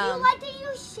 Bro, do you like to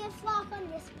use shift lock on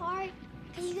this part?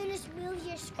 Because you can just move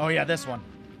your screen. Oh, yeah, this around.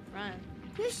 one. Run.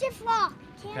 Use shift lock.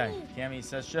 Cammy. Okay, Cammy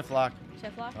says shift lock.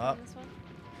 Shift lock Up. on this one.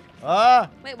 Ooh,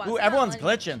 Wait, why is it not everyone's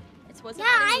letting- glitching. It wasn't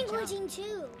Yeah, letting I'm me jump. glitching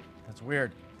too. That's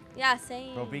weird. Yeah,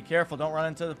 same. Bro, be careful. Don't run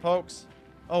into the pokes.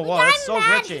 Oh, Like, whoa, that's I'm so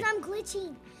mad glitchy. 'cause I'm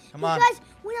glitching. Come on. Because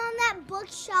we're on that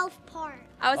bookshelf part.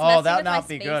 I was Oh, messing that'd with my not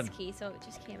be space good. key, so it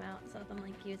just came out. So I'm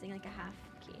like using like a half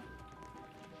key.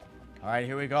 All right,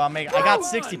 here we go. I got Come on,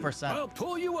 60%. I'll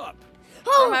pull you up.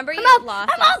 Oh, Remember I'm you up,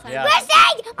 lost I'm last up. time. Yeah. Where's the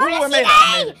egg? I Ooh, I want to made see it, the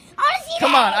I egg. made it. I want to see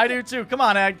Come the on, egg. I do too. Come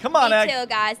on, egg. Come on, Me egg. too,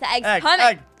 guys. The egg's Egg, coming.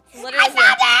 egg. Literally. I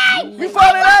found the egg. We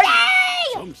found an egg.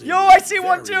 Something Yo, I see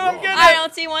one very too. I'm wrong. getting I it.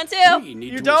 don't see one too. We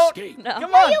need You to don't? escape. No.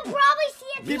 Come No, on. you probably see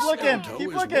it. Keep too. looking. Mistletoe Keep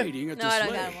is looking. waiting at No, the I don't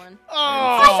sleigh. got one. Oh,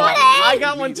 want an I egg.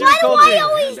 got one too, Why do I Colty.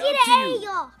 always Hand get out to an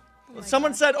you. egg?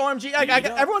 Someone said OMG egg.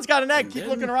 Everyone's got an egg. Keep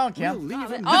looking around, Cam. We'll leave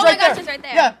him Oh my right gosh, there. it's right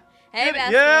there. Yeah. Hey, Get it.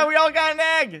 bestie. Yeah, we all got an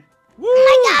egg. Woo.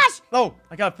 Oh my gosh. Oh,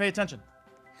 I gotta pay attention.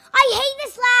 I hate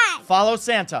this lag. Follow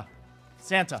Santa.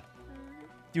 Santa.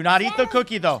 Do not eat the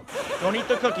cookie, though. Don't eat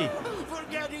the cookie.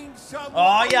 Forgetting someone.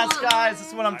 Oh, yes, guys. This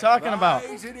is what I'm talking about.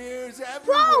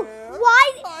 Bro,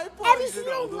 why every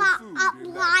single live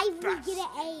we get an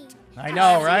A? I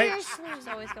know, right? Seriously. Just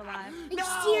always go live. Like,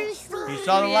 seriously. You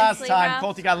saw the last Seriously, time. bro.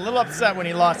 Colty got a little upset when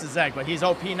he lost his egg, but he's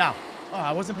OP now. Oh,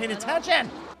 I wasn't paying attention.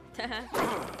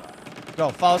 Go,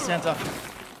 follow Santa.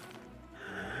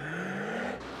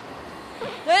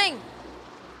 Dang!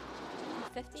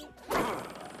 50?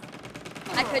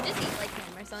 I could just eat like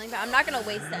ham or something, but I'm not gonna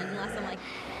waste it unless I'm like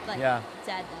Yeah.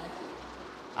 dead.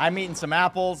 I'm eating some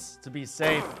apples to be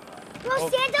safe. Bro,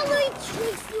 Santa literally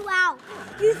tricks you out.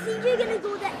 You think you're gonna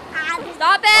go to Alice?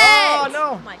 Stop it! Oh, no.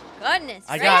 Oh my goodness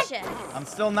I got. gracious. I'm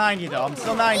still 90 though. I'm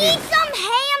still 90. Eat some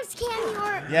hams,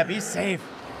 Cammy, or Yeah, be safe.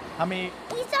 How many?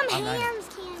 eat some I'm not- hams,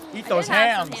 Cammy. Eat I those did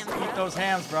have hams. some ham. Eat those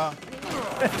hams, bro.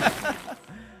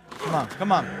 Come on,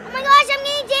 come on. Oh my gosh, I'm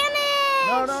getting damaged.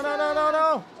 No, no, no, no, no,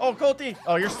 no. Oh, Colty.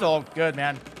 Oh, you're still good,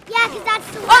 man. Yeah, because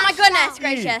that's the Oh my last goodness shot.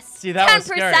 gracious. See, that was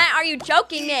 10%? scary. Are you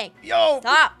joking me? Yo.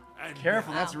 Stop.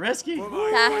 Careful, that's risky. That's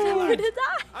gonna die.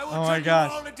 I will Oh my turn you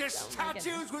gosh. all into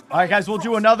statues with All right, my guys, we'll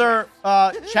do another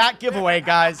chat giveaway,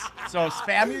 guys. So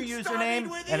spam your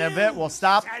username, and in a bit we'll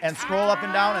stop and scroll up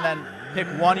and down, and then pick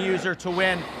one user to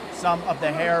win some of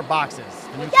the hair boxes.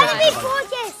 The new Gotta be Christmas ones.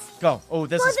 focused. Go. Oh,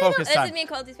 this is focus This time. is me and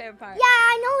Colty's favorite part. Yeah,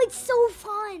 I know, it's so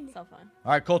fun. So fun.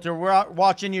 All right, Colter, we're out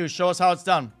watching you. Show us how it's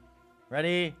done.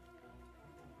 Ready?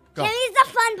 Go. Cammy's the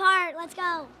fun part. Let's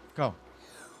go. Go.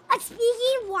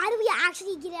 Speaking, why do we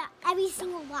actually get it every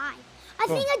single live? I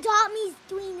Cool. think Adopt Me's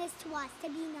doing this to us to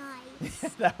be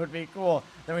nice. That would be cool.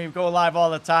 Then we go live all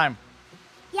the time.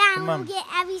 Yeah, and Come we'll on. get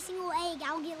every single egg.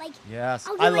 I'll get like Yes,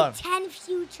 I'll I get like love. 10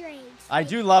 future eggs. I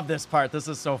do love this part. This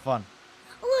is so fun.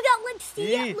 Oh, look out! Let's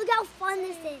see. Eee. Look how fun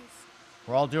this is.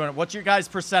 We're all doing it. What's your guys'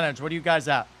 percentage? What are you guys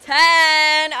at? 10.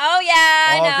 Oh yeah,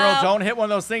 I Oh, know. girl, don't hit one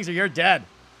of those things or you're dead.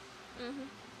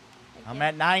 I'm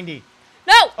at 90.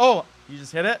 No! Oh, you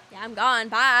just hit it? Yeah, I'm gone.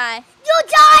 Bye. You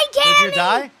died, Cammy. Did you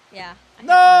die? Yeah. I hit one.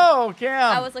 No,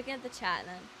 Cam. I was looking at the chat and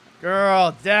then.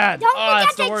 Girl, dead. Don't Oh, look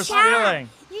it's at the the worst chat. feeling.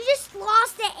 You just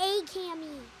lost the A,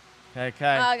 Cammy.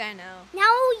 Okay. Oh, I know. Now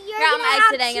you're Yeah, gonna I'm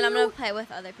have exiting and I'm gonna to- play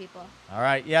with other people. All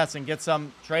right, yes, and get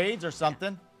some trades or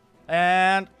something.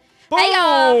 And boom! Hey,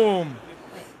 y'all. Wait,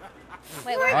 Freaking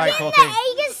where? All right, the Colton.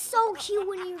 egg is so cute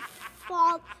when you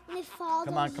fall. When it falls.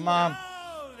 Come on, come on.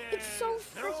 It's so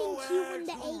freaking cute when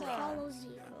the egg follows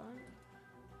you.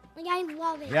 Like I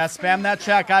love it. Yeah, spam that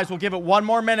chat, guys. We'll give it one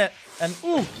more minute, and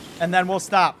ooh, and then we'll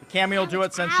stop. Cammy will do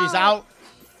it since she's out.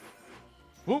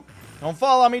 Oop! Don't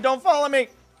fall on me! Don't fall on me!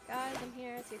 Guys, I'm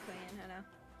here. It's your queen. I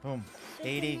know. Boom.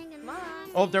 80. Come on.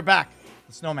 Oh, they're back.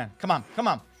 The snowman. Come on, come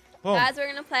on. Boom. Guys, we're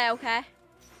gonna play, okay?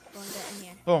 Going to get in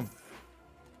here. Boom.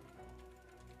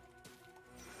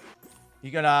 You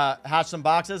gonna hatch some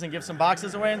boxes and give some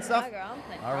boxes away and stuff? Oh, girl, I'm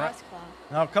playing All right. Frost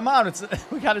Claw. No, come on. It's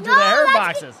we gotta do No, the hair that's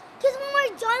boxes. Because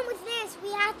when we're done with this,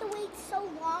 we have to wait so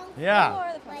long. Yeah.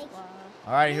 Or the Frost Like- Claw.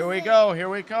 All right, here we go. Here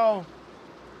we go.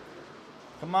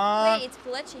 Come on. Wait, it's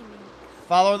glitching me.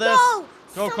 Follow this. No,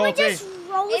 Go, someone Colty. just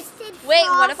roasted It's, wait,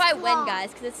 what if I Frost win, Claw. guys?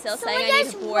 Because it's still Someone saying I need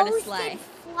just to board a roasted sleigh.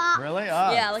 Really?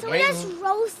 Ah, Yeah, like Someone wait. just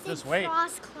roasted Just wait.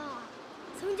 Frost Claw.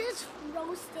 Someone just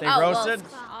roasted. They Oh, roasted?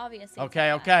 Well, obviously. Okay,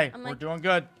 yeah. okay. I'm We're like, doing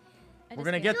good. I We're just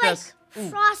gonna need- get You're this. like, Ooh,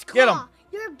 Frost Claw. get 'em.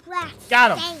 You're blessed.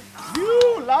 Got 'em. Thanks.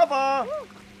 You lava.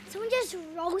 Someone just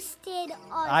roasted us.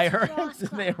 I heard Frost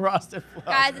Claw. they roasted flour.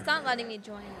 Guys, it's not letting me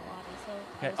join the lobby, so.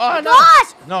 I Okay. was- Oh, no.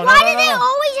 Gosh! No, no, why no, do no, they no.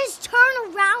 always just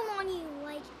turn around on you?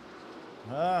 Like,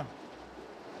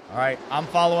 All right, I'm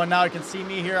following now. You can see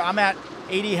me here. I'm at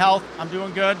 80 health. I'm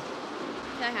doing good.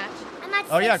 Can I hatch? I'm at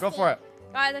Oh, yeah, go 60. for it.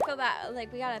 Guys, I feel bad.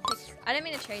 Like, we gotta pick. I didn't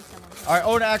mean to trade someone. All right.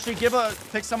 Oh, no, actually,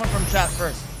 pick someone from chat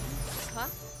first. Huh?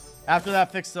 After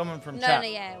that, pick someone from No, chat. no,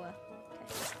 yeah, I will.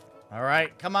 Okay. All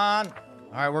right, come on. All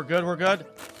right, we're good. We're good.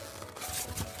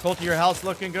 Colty, your health's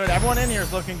looking good. Everyone in here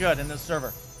is looking good in this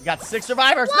server. You got 6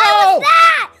 survivors. What No! was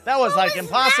that? That was What like was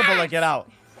impossible that? to get out.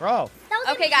 Bro. That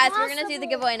was Okay, guys, we're gonna do the impossible.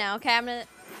 giveaway now. Okay, I'm gonna.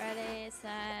 Ready,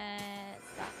 set,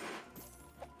 stop.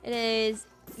 It is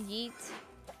Yeet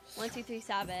 123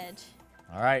 Savage.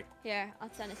 All right. Here, I'll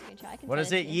send a screenshot. I can What send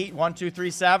is it? to you. Yeet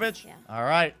 123 Savage? Yeah. All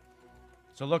right.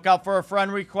 So look out for a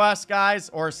friend request, guys,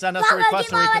 or send us a Lava, request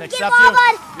get so we can lava, accept get you.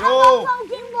 lava. Yo! Oh,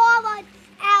 get lava.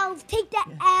 L. Take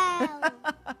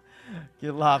the L.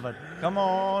 Get lava. Come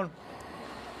on.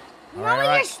 You All know right, when all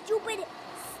you're right. stupid,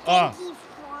 Oh. stinky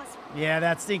frost. Yeah,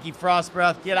 that stinky frost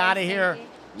breath. Get out of here.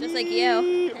 Just like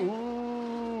you.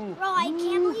 Ooh. Bro, I can't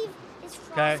believe it's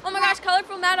frost. Okay. Oh my gosh,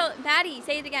 colorful Maddie.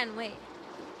 Say it again. Wait.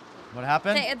 What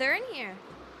happened? They're in here.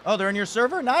 Oh, they're in your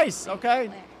server? Nice. Okay.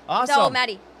 Where? Awesome. No,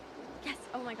 Maddie. Yes.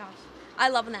 Oh my gosh. I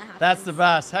love when that happens. That's the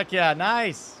best. Heck yeah.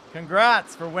 Nice.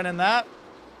 Congrats for winning that.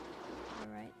 All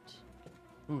right.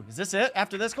 Ooh, is this it?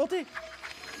 After this, Colty?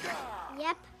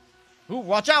 Yep. Ooh,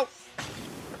 watch out.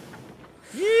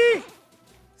 Yee.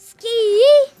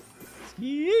 Ski.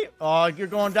 Yee. Oh, you're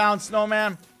going down,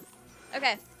 Snowman.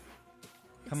 Okay.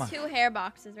 Come on. 2 hair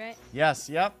boxes, right? Yes,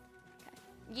 yep.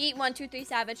 Yeet, 1, 2, 3,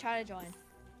 savage. Try to join.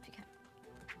 If you can.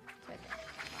 It's right there.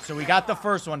 So we got the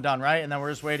first one done, right? And then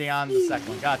we're just waiting on the second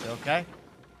one. Gotcha, okay.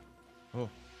 Ooh.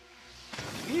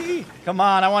 Yee. Come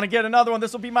on, I want to get another one.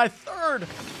 This will be my 3rd.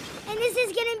 And this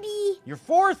is gonna be. Your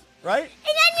 4th, right?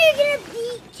 And then you're gonna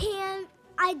beat Cam.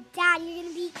 Dad, you're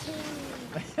gonna beat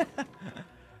Cammy.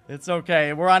 It's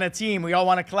okay. We're on a team. We all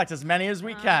want to collect as many as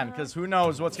we can, because who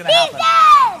knows what's going to He's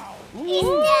happen. dead! He's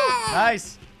dead!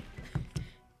 Nice.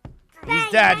 He's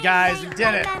Bang, dead, bang, guys. bang, We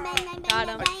did it. bang, bang, bang, bang, Got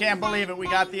him. bang, I can't bang, believe it. We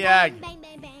bang, got the bang, egg. bang,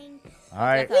 bang, bang. All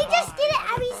right. We just did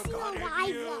it every single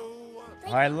live though.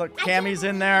 All right, look. Cammy's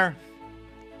in there.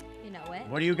 You know it.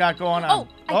 What do you got going on? Oh,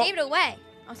 I gave it away.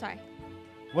 Oh, sorry.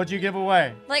 What'd you give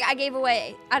away? Like, I gave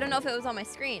away. I don't know if it was on my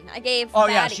screen. I gave. Oh,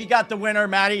 yeah. Maddie. She got the winner,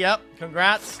 Maddie. Yep.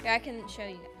 Congrats. Here, I can show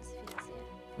you guys if you can see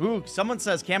it. Ooh, someone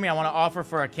says, Cammy, I want to offer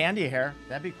for a candy hair.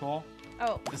 That'd be cool.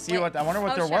 Oh. To see wait. what, I wonder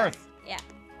what Oh, they're sure. worth. Yeah.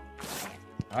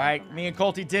 All right. Me and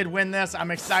Colty did win this.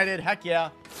 I'm excited. Heck yeah.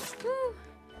 Woo.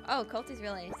 Oh, Colty's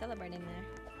really celebrating there.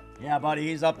 Yeah, buddy,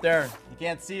 he's up there. You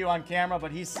can't see you on camera,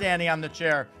 but he's standing on the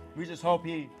chair. We just hope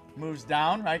he moves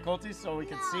down, right, Colty, so we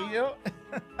can see you?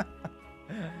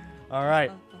 All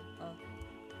right. Oh.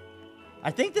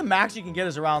 I think the max you can get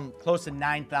is around close to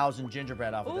 9,000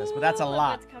 gingerbread off of this, but that's a Ooh, look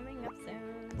lot. what's coming up soon.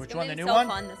 It's Which gonna one, be the new so one?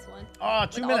 Fun, this one. Oh,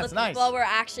 2 With minutes, all the nice. people, we're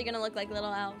actually gonna look like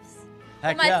little elves.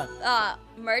 Heck my yeah.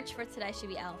 merch for today should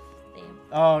be elf theme.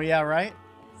 Oh, yeah, right?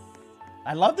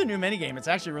 I love the new minigame. It's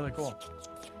actually really cool.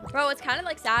 Bro, it's kind of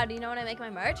like sad. You know when I make my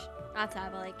merch? Not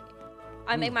sad, but like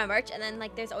I make my merch and then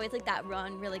like there's always like that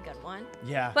one really good one.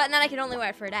 Yeah. But then I can only wear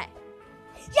it for a day.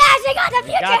 Yes, I got the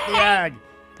future Got the egg. egg.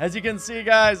 As you can see,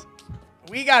 guys,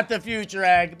 we got the future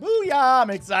egg. Booyah, I'm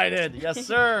excited. Yes,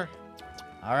 sir.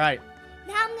 All right.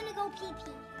 Now I'm gonna go pee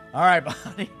pee. All right,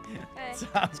 buddy. Okay.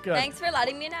 Sounds good. Thanks for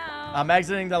letting me know. I'm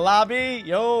exiting the lobby.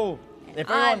 Yo. If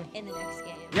I'm anyone... in the next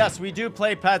game. Yes, we do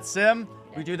play Pet Sim.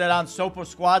 We do that on Sopo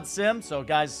Squad Sim. So,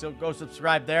 guys, go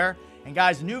subscribe there. And,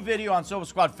 guys, new video on Sopo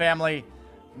Squad Family.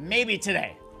 Maybe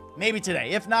today. Maybe today.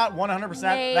 If not,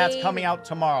 100%, that's coming out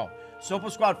tomorrow. Sopo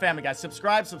Squad Family, guys.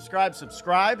 Subscribe.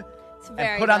 It's And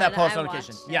very put on that good. post I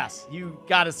notification. watched it. Yes, you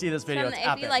got to see this video. From It's the, if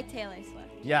epic. you like Taylor Swift.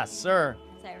 Yes, sir.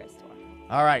 Cyrus Tour.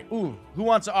 All right. Ooh, who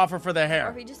wants to offer for the Or hair?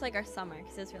 if you just like our summer,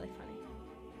 because it was really funny.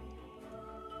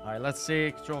 All right, let's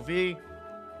see. Control V.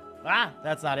 Ah,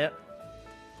 that's not it.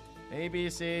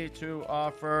 ABC to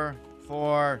offer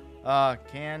for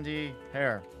candy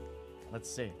hair. Let's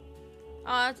see.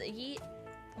 Oh, it's Yeet.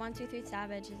 1, 2, 3,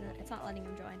 savage. Isn't it? It's not letting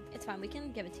him join. It's fine. We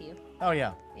can give it to you. Oh,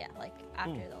 yeah. Yeah, like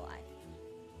after Ooh. the live.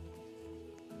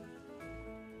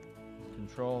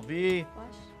 Control V.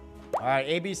 What? All right,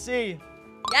 ABC.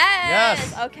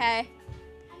 Yes! Okay.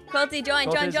 Quilty, join.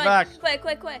 Quilty's back. Quick.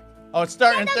 Oh, it's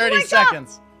starting in That 30 doesn't work out.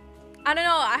 seconds. I don't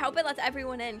know. I hope it lets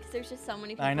everyone in because there's just so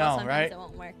many people. I know, Sometimes right? it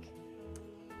won't work.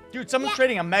 Dude, someone's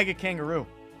trading a Mega Kangaroo.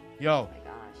 Yo. Oh my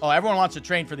gosh. Oh, everyone wants to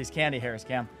train for these candy hairs,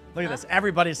 Cam. Look at this.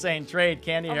 Everybody's saying trade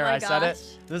candy Oh hair. my I said it.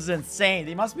 gosh. This is insane.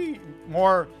 They must be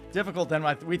more difficult than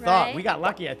what we thought. Right? We got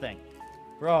lucky, I think.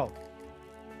 Bro.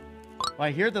 Well,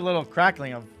 I hear the little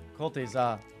crackling of Colty's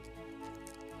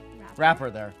wrapper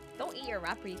there. Don't eat your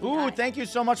wrapper. You can Ooh, die. thank you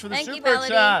so much for the Thank you, super Melody.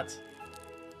 chat.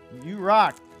 You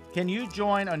rock. Can you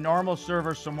join a normal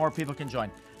server so more people can join?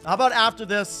 How about after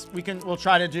this, we'll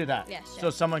try to do that. Yeah,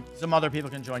 sure. So some other people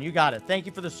can join. You got it. Thank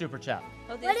you for the super chat.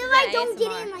 Oh, this What is if I the don't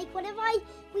get ASMR. in? Like, what if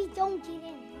we don't get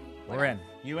in? We're in.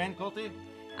 You in, Colty?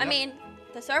 I mean,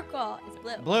 the circle is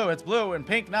blue. Blue. It's blue and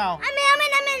pink now.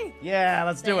 I'm in. Yeah,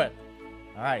 let's do Same. it.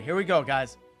 All right, here we go,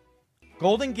 guys.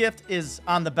 Golden gift is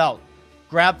on the belt.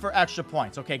 Grab for extra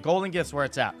points. Okay, golden gift's where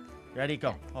it's at. Ready?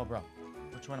 Go. Oh, bro.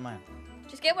 Which one am I on?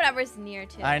 Just get whatever's near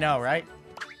to. I know, right?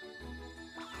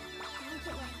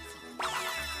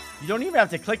 You don't even have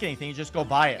to click anything. You just go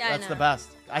buy it. Yeah, I That's the know. best.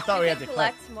 I thought You we had can to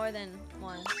click. collect more than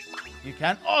one. You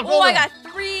can? Oh, golden. Oh, I got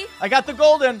 3. I got the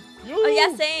golden. Oh, yeah,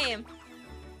 Woo. same.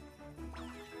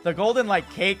 The golden, like,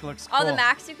 cake looks cool. Oh, the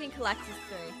max you can collect is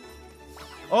 3.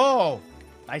 Oh,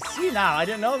 I see now. I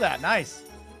didn't know that. Nice.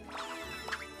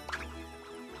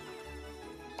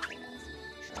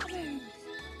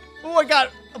 Oh, I got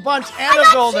a bunch and a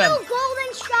golden. 2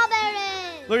 golden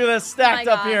strawberries. Look at this stacked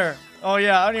Oh my up here. Oh,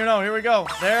 yeah. I don't even know. Here we go.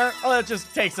 There. Oh, that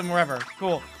just takes them wherever.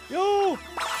 Cool. Yo.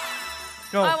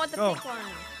 Go. Oh, I want the go. pink one.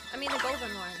 I mean, the golden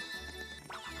one.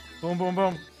 Boom, boom,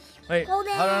 boom. Wait,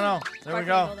 Golden. I don't know. There we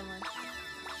go. Golden one.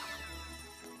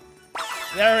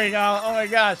 There we go. Oh my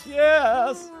gosh,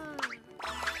 yes.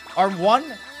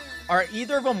 Are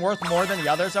either of them worth more than the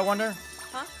others, I wonder?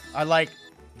 Huh? Are like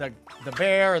the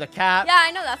bear or the cat? Yeah,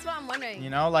 I know. That's what I'm wondering. You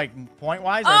know, like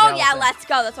point-wise? Oh, yeah, let's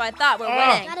go. That's what I thought. We're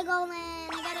winning. Gotta go, man.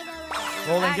 Gotta go.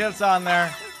 Golden gifts on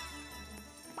there.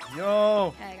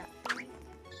 Yo. Okay, I got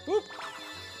Boop.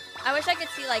 I wish I could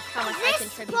see, like, how much I This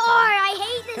contribute. part,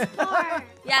 I hate this part.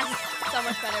 Yes, so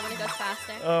much better when it goes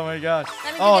faster. Oh my gosh.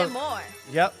 That means Oh, you get more.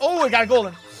 yep. Oh, we got a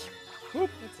golden. Boop.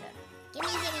 That's it. Gimme.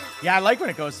 Yeah, I like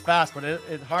when it goes fast, but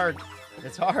it's hard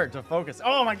to focus.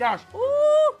 Oh my gosh. Ooh.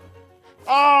 Oh.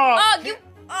 Oh, you.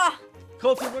 Oh,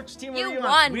 Colton, which team You were you won,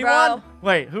 on? We bro. won?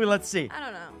 Wait, who? Let's see. I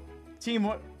don't know. Team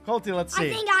what? Colton, let's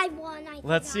see. I think I won.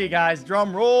 Let's see, guys.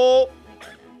 Drum roll.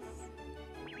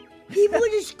 People are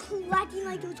just collecting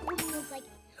like those golden ones. Like,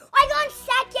 I got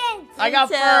second. I got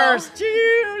too. first.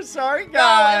 Cheers. Sorry, No,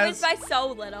 guys. it was by so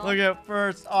little. Look at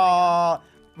first. Aw.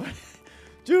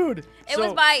 Dude. It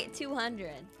was by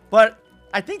 200. But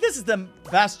I think this is the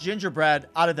best gingerbread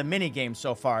out of the mini game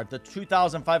so far. The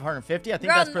 2,550. I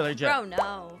think that's pretty legit. Bro,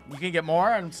 no. You can get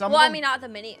more on some Well, of I them? mean, not the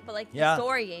mini, but like Yeah. the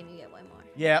story game, you get way more.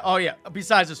 Yeah. Oh, yeah.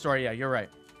 Besides the story, yeah, you're right.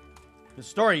 The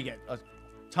story, you get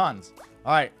tons.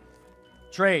 All right.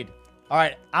 Trade. All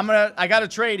right. I got a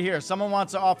trade here. Someone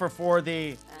wants to offer for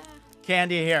the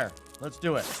candy hair. Let's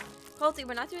do it. Colty,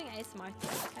 we're not doing ASMR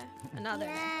today, okay? Another.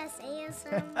 Yes,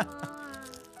 ASMR.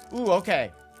 Ooh,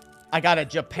 okay. I got a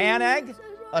Japan egg,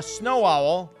 a snow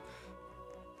owl.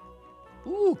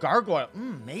 Ooh, gargoyle.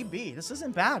 Maybe. This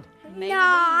isn't bad. Maybe. No,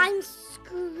 I'm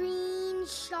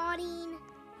screenshotting.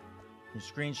 You're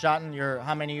screenshotting your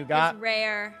how many you got? It's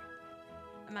rare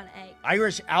amount of eggs.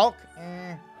 Irish elk?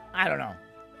 I don't know.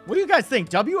 What do you guys think?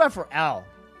 WF or L?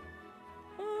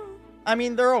 I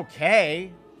mean, they're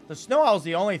okay. The snow owl's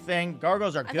the only thing.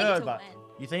 Gargoyles are I good, think it's a but win.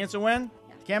 you think it's a win?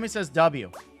 Yeah. Cammy says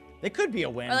W. It could be a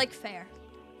win. Or like fair.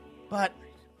 but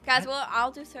Guys, well,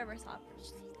 I'll do server swap.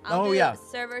 I'll Oh, do yeah.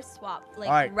 server swap like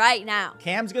All right. right now.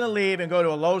 Cam's gonna leave and go to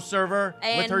a low server with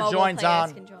And her mobile joins players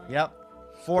on. can join. Yep.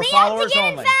 4 We have to followers get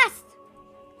only. in fast.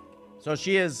 So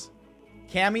she is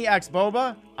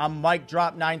CammyxBoba. I'm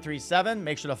MikeDrop937.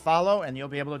 Make sure to follow and you'll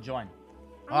be able to join.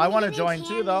 Oh, I want to join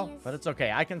too though, but it's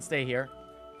okay. I can stay here.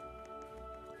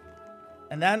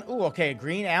 And then, ooh, okay,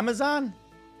 green Amazon.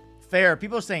 Fair.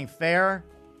 People are saying fair.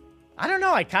 I don't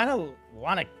know. I kind of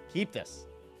want to keep this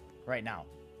right now.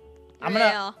 I'm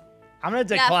gonna Yeah,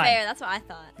 decline. fair. That's what I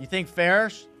thought. You think fair?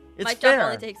 It's My job fair.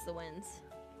 only takes the wins.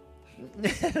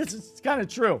 It's kind of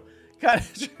true. Kind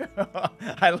of true.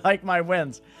 I like my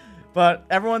wins. But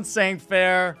everyone's saying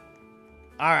fair.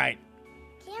 All right.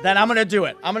 Then I'm going to do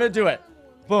it. I'm going to do it.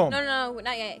 Boom. No,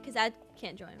 not yet, because I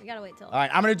can't join. We gotta wait till. All right.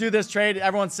 I'm going to do this trade.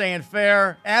 Everyone's saying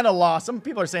fair and a loss. Some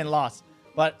people are saying loss.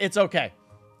 But it's okay.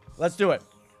 Let's do it.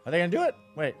 Are they going to do it?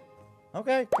 Wait.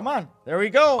 Okay. Come on. There we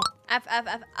go. F.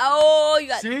 Oh, you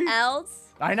got See? L's.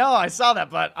 I know. I saw that,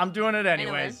 but I'm doing it know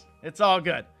anyways. It's all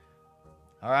good.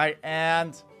 All right.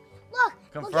 And Look,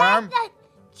 confirm. look at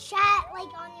the chat like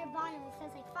on your bottom. It says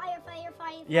like fire.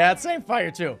 Yeah, it's saying fire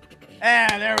too.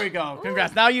 And there we go.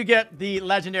 Congrats. Now you get the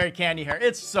legendary candy hair.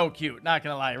 It's so cute. Not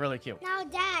gonna lie, really cute. Now,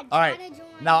 Dad, All right. try to join.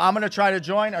 Now I'm gonna try to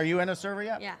join. Are you in a server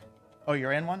yet? Yeah. Oh,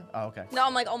 you're in one? Oh, okay. No,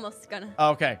 I'm like almost gonna.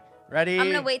 Okay. Ready? I'm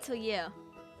gonna wait till you.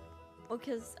 Well,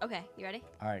 cause okay, you ready?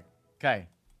 All right. Okay.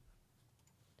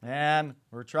 And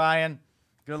we're trying.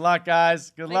 Good luck,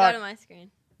 guys. Good Let me luck. go to my screen.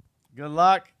 Good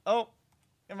luck. Oh,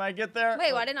 can I get there?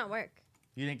 Wait, why did it not work?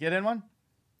 You didn't get in one?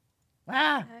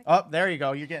 Ah. Oh, there you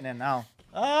go. You're getting in now.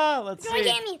 Ah, let's Join see.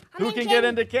 Cammy. I'm Who in can Cammy. get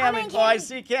into I'm Cammy? in Oh, I Cammy.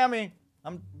 see Cammy.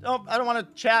 I don't want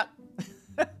to chat.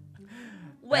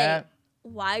 Wait,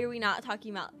 why are we not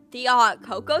talking about the hot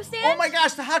cocoa stand? Oh my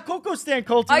gosh, the hot cocoa stand,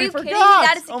 Colton. Are We you forgot. kidding me?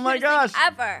 That is the Oh my cutest gosh. thing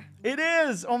ever. It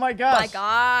is. Oh my Oh gosh. my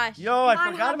gosh. Yo, I Come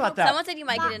on, forgot hot about that. Someone said you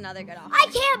might get another good offer. I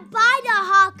can't buy the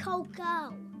hot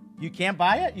cocoa. You can't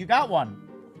buy it? You got one.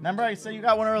 Remember I said you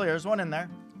got one earlier. There's one in there.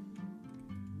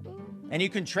 And you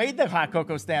can trade the hot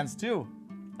cocoa stands too.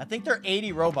 I think they're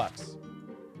 80 Robux.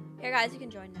 Here, guys, you can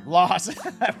join now. Loss.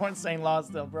 Everyone's saying loss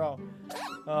still, bro.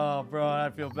 Oh, bro, I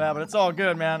feel bad, but it's all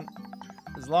good, man.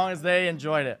 As long as they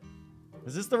enjoyed it.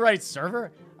 Is this the right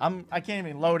server? I can't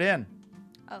even load in.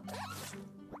 Oh.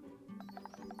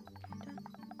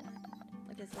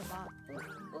 Look, it's the bot.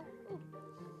 Ooh.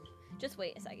 Just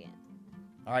wait a second.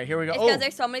 All right, here we go. It's because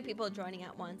there's so many people joining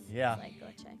at once. Yeah. It's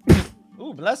like glitching.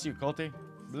 Ooh, bless you, Colty.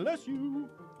 Bless you.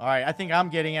 All right, I think I'm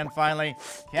getting in finally.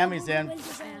 Cammy's in.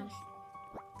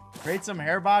 Create some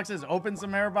hair boxes. Open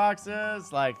some hair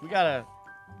boxes. Like, we gotta...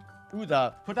 Ooh,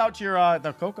 put out your,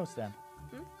 the cocoa stand.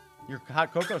 Your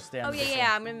hot cocoa stand. Oh,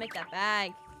 yeah. I'm going to make that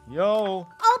bag. Yo. Opening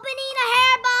a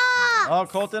hair box. Oh,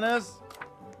 Colton is?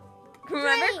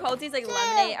 Remember 3, Colty's like 2,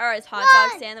 lemonade or his hot 1,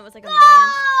 dog stand that was like $1 Go! million?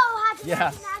 Hot dog,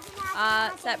 Yes.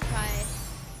 Set price.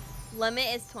 Limit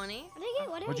is 20.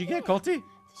 What'd you get, Colty?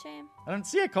 It's a shame. I don't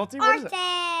see it, Colty. What is Arctic. it?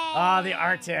 Ah, the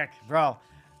Arctic. Bro,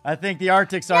 I think the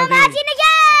Arctics are You're the matching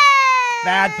again.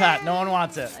 bad pet. No one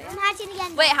wants it. I'm matching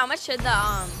again. Wait, how much should the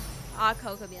hot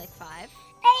cocoa be? Like 5?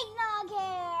 Eggnog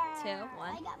hair. 2, 1.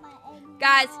 I got my eggnog.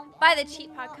 Guys, buy the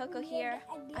cheap hot cocoa here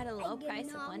at a low price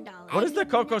of $1. What is the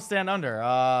cocoa stand under?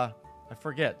 I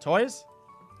forget. Toys?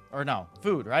 Or no,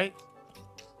 food, right?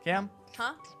 Cam?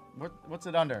 Huh? What's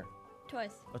it under?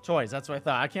 Toys. Oh, toys. That's what I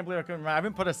thought. I can't believe I couldn't remember. I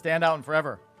haven't put a stand out in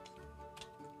forever.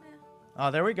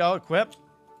 Oh, there we go. Equip.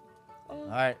 All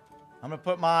right. I'm going to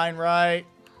put mine right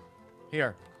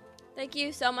here. Thank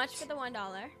you so much for the $1.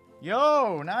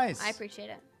 Yo, nice. I appreciate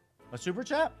it. A super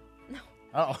chat? No.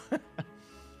 Oh.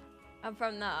 I'm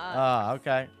from the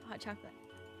okay. hot chocolate.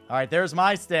 All right, there's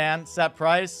my stand. Set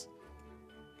price.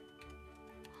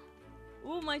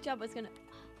 Ooh, my job was gonna.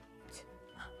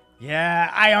 Yeah,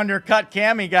 I undercut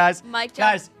Cammy, guys. Mic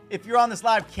drop. Guys, if you're on this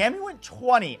live, Cammy went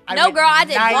 20. No, went girl, I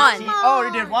did 19. 1. Oh,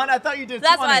 you did 1? I thought you did 20.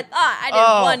 That's what I thought.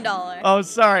 I did $1. Oh,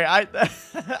 sorry. I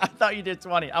thought you did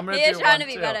 20. I'm going to do You're trying to 1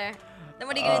 be too. better. Then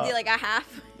what are you going to do, like a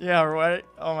half? Yeah, right?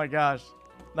 Oh, my gosh.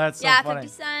 That's so yeah, funny.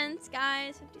 50 cents,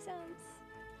 guys. 50 cents.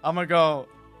 I'm going to go.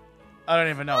 I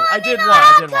don't even know. I Opening did a 1. I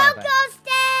hot did 1. I think. cocoa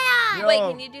stand. Yo. Wait,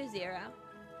 can you do 0?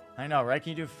 I know, right? Can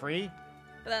you do free?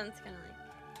 But then it's kind of like.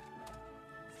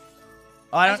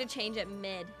 Oh, I should change it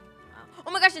mid. Wow.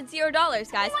 Oh my gosh, it's $0,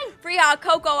 guys. Free hot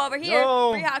cocoa over here.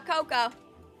 Yo. Free hot cocoa.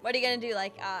 What are you gonna do?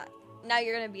 Like, now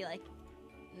you're gonna be like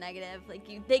negative. Like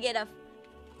they get a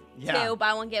 2,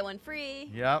 buy one get one free.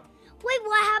 Yep. Wait,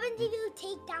 what happens if you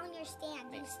take down your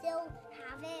stand? Do you still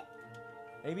have it?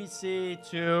 ABC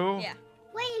 2. Yeah.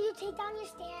 Wait, if you take down your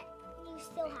stand, you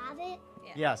still have it?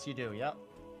 Yeah. Yes, you do. Yep.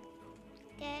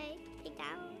 Okay, take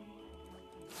down.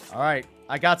 All right.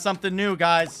 I got something new,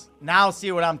 guys. Now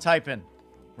see what I'm typing.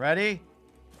 Ready?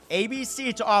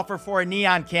 ABC to offer for a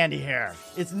neon candy hair.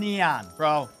 It's neon,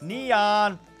 bro.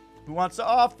 Neon. Who wants to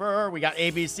offer? We got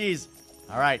ABCs.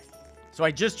 All right. So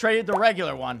I just traded the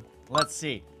regular one. Let's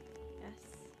see. Yes.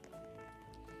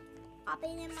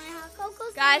 Popping in my hot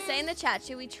cocoa stand. Guys, say in the chat,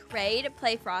 should we trade,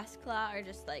 play Frost Claw, or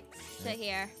just like sit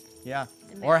here? Yeah.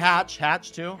 And Or make- hatch.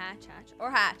 Hatch too. Hatch.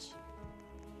 Or hatch.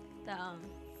 The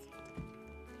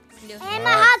can do And my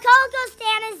hot cocoa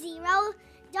stand is $0.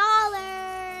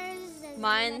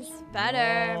 Mine's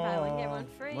better. Buy one get one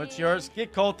free. What's yours?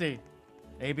 Get Colty.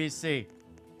 ABC.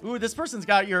 Ooh, this person's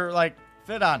got your like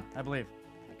fit on, I believe.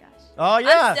 Oh my gosh. Oh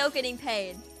yeah. I'm still getting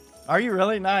paid. Are you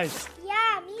really? Nice.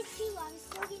 Yeah, me too. I'm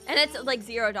still getting And it's like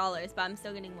 $0, but I'm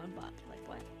still getting $1. Like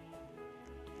what?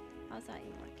 How's that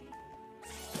even working?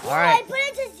 All right. I put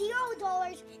it to $0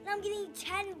 and I'm getting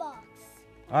 $10. All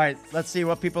right, let's see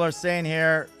what people are saying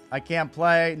here. I can't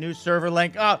play. New server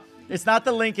link. Oh, it's not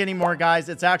the link anymore, guys.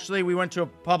 It's actually, we went to a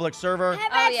public server. Pet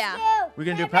Oh, rescue. yeah. We're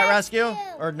going to do pet rescue?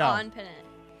 Or no? Oh, unpin it.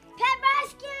 Pet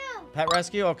rescue. Pet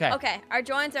rescue? Okay. Okay, our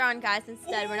joins are on, guys.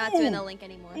 Instead, we're not doing the link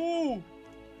anymore. Ooh.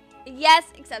 Yes,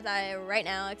 except I right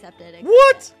now accepted it.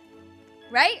 What?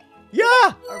 Right?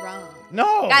 Yeah. Or wrong?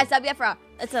 No. Guys, WF or L.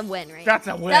 It's a win, right? That's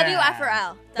a win. WF or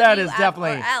L. That is WF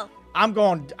definitely- or L.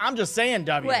 I'm just saying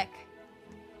W. Quick.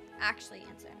 Actually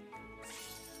answer.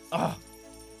 Oh.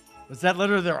 Was that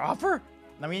literally their offer?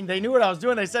 I mean, they knew what I was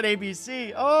doing. They said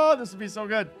ABC. Oh, this would be so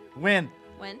good. Win.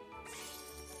 Win.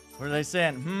 What are they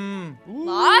saying? Ooh.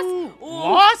 Loss? Ooh.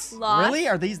 Loss? Loss. Really?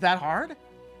 Are these that hard?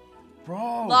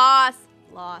 Bro. Loss.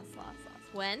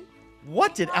 Win.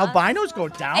 What? Did Loss. albinos go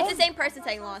down? It's the same person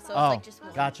saying loss, so it's Oh, like just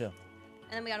win. gotcha. And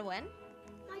then we gotta win.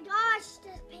 Oh my gosh, the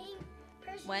pink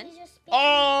person When? is just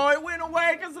Oh, it went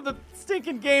away because of the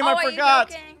stinking game. Oh, I are you forgot.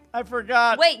 joking? I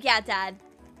forgot. Wait, yeah, Dad.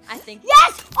 I think.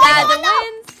 Yes! Dad, Oh, the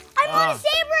no! wins. I'm on a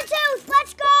saber tooth.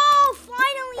 Let's go!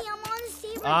 Finally, I'm on a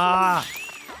saber tooth. Ah.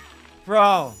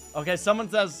 Bro. Okay, someone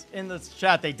says in the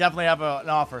chat they definitely have an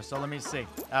offer. So let me see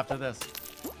after this.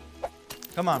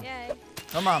 Come on. Yay.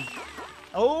 Come on.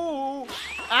 Oh.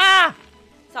 Ah.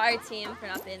 Sorry, team, for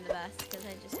not being the best, because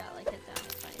I just got like hit down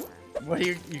like 20 times. What do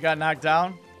you got knocked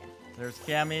down? Yeah. There's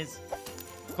Cammy's.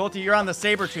 Colty, you're on the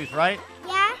saber tooth, right?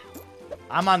 Yeah?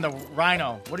 I'm on the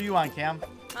rhino. What are you on, Cam?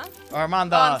 Huh? Or I'm on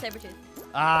the. Oh, I'm Sabretooth.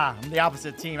 I'm the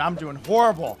opposite team. I'm doing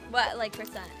horrible. What, like,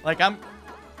 percent? Like I'm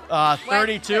What?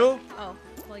 32. Oh,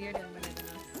 well, you're doing better than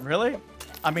us. Really?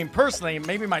 I mean, personally,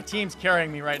 maybe my team's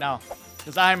carrying me right now.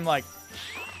 Because I'm like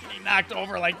getting knocked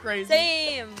over like crazy.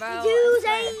 Same, bro. Dude,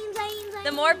 I swear. same.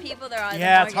 The more people there are,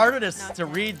 Yeah, the it's more harder you- to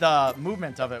read the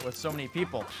movement of it with so many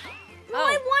people. No,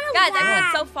 I want a guys, lag.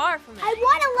 everyone's so far from it. I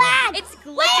want a lag. It's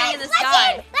glitching in the let's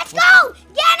sky. in. Let's go.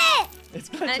 Get it. It's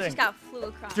And it glitching. just got flew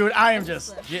across. Dude, I am It's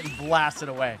just glitch. getting blasted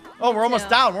away. Oh, we're almost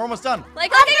too. down. We're almost done.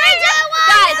 Like, Okay, okay,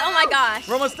 guys, oh my gosh.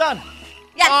 We're almost done.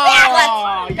 Yes, Oh,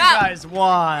 let's you go. guys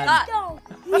won. Go.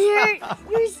 You're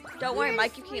Don't worry,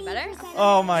 Mike, you can get better.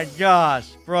 Oh my gosh,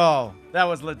 bro. That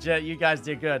was legit. You guys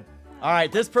did good. All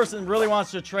right, this person really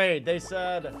wants to trade. They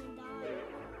said,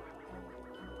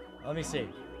 let me see.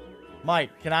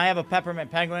 Mike, can I have a peppermint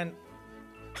penguin?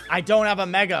 I don't have a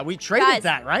mega. We traded Guys.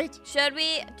 that, right? Should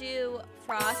we do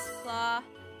Frost Claw,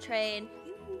 trade,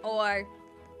 or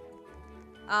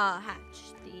hatch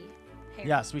the hair?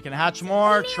 Yes, we can hatch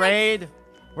more, trade.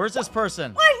 Where's this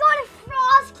person? We're going to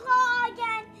Frost Claw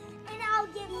again, and I'll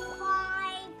give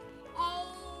 5, 8.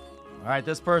 All right,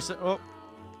 this person. Oh,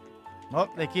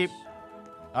 they keep.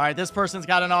 All right, this person's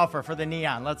got an offer for the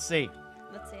neon. Let's see.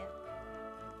 Let's see it.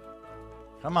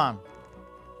 Come on.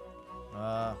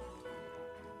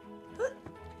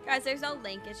 Guys, there's no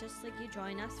link. It's just like you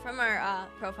join us from our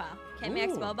profile.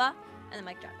 CammyxBoba, and then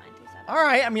Mike Drop 927. All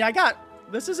right, I mean,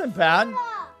 this isn't bad. What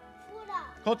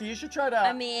up? Colton, you should try to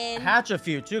I mean, hatch a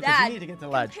few too, because Dad, you need to get the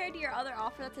ledge. compared to your other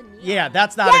offer, that's a neon. Yeah,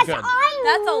 that's not Yes, a good. I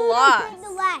That's a love lot. the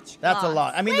ledge. That's a lost.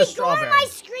 lot. I mean, the Wait, go strawberry. on my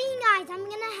screen, guys. I'm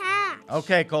gonna hatch.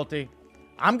 Okay, Colty.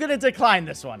 I'm gonna decline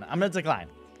this one. I'm gonna decline.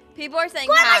 People are saying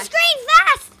Go on my hatch. screen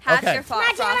fast. Hatch Okay. your I'm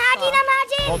hatching. I'm hatching. Claw. I'm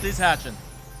hatching. Colty's hatching.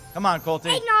 Come on,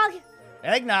 Colty. Eggnog.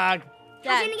 Eggnog. Dad,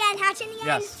 Hatching again. Hatching again.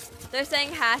 Yes. they're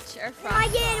saying hatch or What am I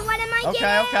frost. getting? What am I Okay,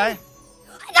 getting? okay.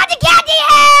 I got the candy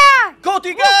hair.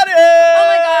 Colty got it! Oh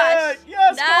my gosh.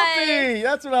 Yes, Nice. Colty!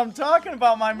 That's what I'm talking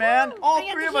about, my man. All I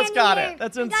got three the of us candy got hair. it.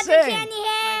 That's I got the insane. candy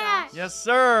hair. Yes,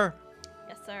 sir.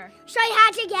 Yes, sir. Should I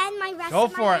hatch again? My rest Go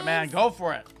of my for it, man. eggs? Go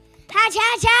for it. Hatch,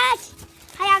 hatch, hatch.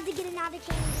 I have to get another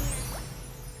candy hair.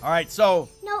 All right, so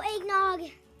No eggnog.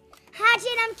 Hatch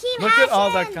it. I'm keep look hatching. at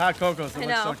all the hot cocos. That I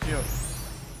look so know. cute.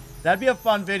 That'd be a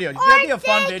fun video. You think that'd be a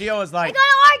fun Arctic. video? Is I like got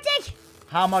an Arctic.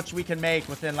 how much we can make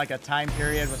within like a time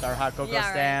period with our hot cocoa Yeah,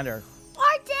 right. stand, or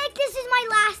Arctic. This is my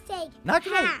last egg. Not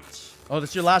gonna- hatch. oh, this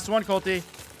is your last one, Colty.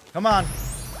 Come on.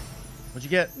 What'd you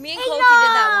get? Me and Colty did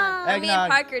that one. Or me Eggnog.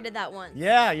 and Parker did that one.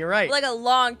 Yeah, you're right. Like a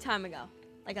long time ago.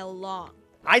 Like a long.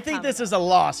 I think this is a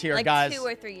loss here, Like guys. 2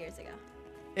 or 3 years ago.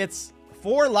 It's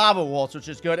 4 lava wolves, which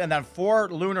is good, and then 4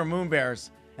 lunar moon bears,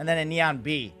 and then a neon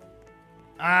bee.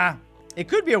 It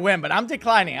could be a win, but I'm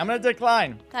declining. I'm gonna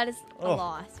decline. That is a Oh,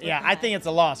 loss. What yeah, the I heck? think it's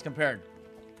a loss compared.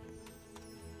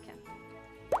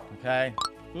 Okay.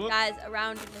 Oop. Guys,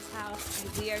 around this house,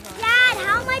 we are going. Dad,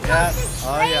 how am I supposed to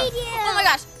Oh, trade yeah. you? Oh my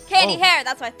gosh, candy Oh. hair.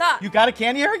 That's what I thought. You got a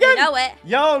candy hair again? You know it.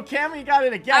 Yo, Cammy got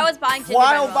it again. I was buying gingerbread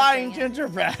while while I was buying doing it.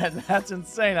 gingerbread. That's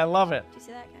insane. I love it. Do you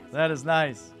see that, guys? That is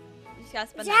nice. You just gotta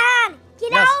spend that. Dad,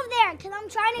 get Yes. out of there, because I'm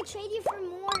trying to trade you for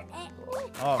more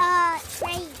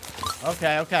trade.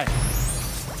 Okay, okay.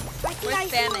 What We're did I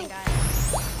spamming, do?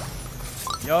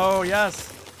 guys. Yo,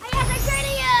 yes. Oh, yes, I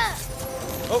traded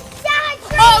you. Oh, Dad, I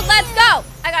traded Oh, you. let's go.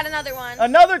 I got another one.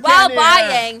 another While candy hair.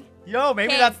 buying. Yo,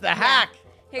 maybe Okay, that's the yeah. hack.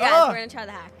 Here, guys, Oh. we're gonna try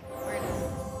the hack. We're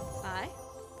gonna buy.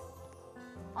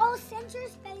 Oh, since you're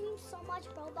spending so much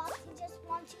Robux, he just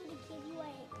wants you to give you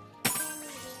a candy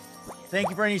hair. Thank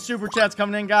you for any super chats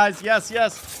coming in, guys. Yes,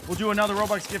 yes. We'll do another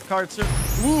Robux gift card soon.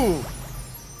 Ooh.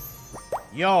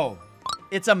 Yo,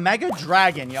 it's a mega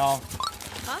dragon, y'all.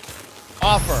 Huh?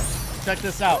 Offer. Check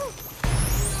this out.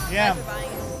 Cam, Guys are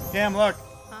buying it. Cam, look.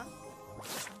 Huh?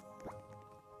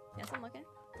 Yes, I'm looking.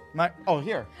 Oh,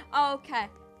 here. Okay.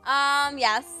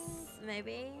 Yes.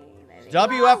 Maybe.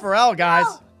 WFRL, guys.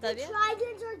 No, the W?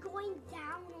 dragons are going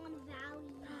down on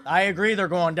value. I agree they're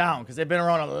going down because they've been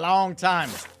around a long time.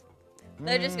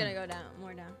 They're just gonna go down,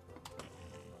 more down.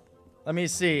 Let me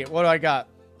see. What do I got?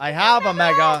 I have a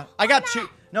mega. I got 2.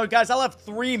 No, guys, I'll have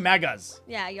 3 megas.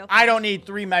 Yeah, you'll. I don't need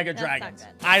 3 mega That's not dragons.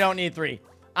 good. I don't need 3.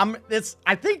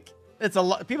 I think it's a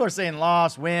lot. People are saying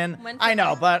loss, win. Win I for know,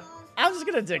 loss. but I'm just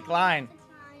gonna decline.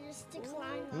 Just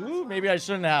decline. Ooh, maybe I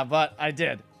shouldn't have, but I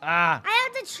did. Ah. I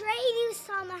have to trade you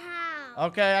somehow.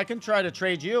 Okay, I can try to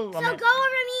trade you. So I go over mean,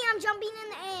 me. I'm jumping in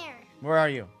the air. where are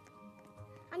you?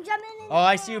 I'm jumping in the Oh, air.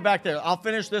 I see you back there. I'll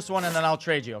finish this one and then I'll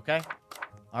trade you, okay?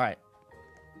 All right.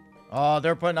 Oh,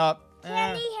 they're putting up.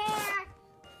 Candy hair.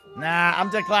 Nah, I'm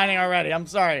declining already. I'm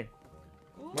sorry.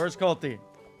 Where's Colty?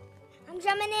 I'm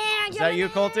jumping in. Is that you,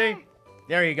 Colty?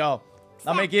 There you go.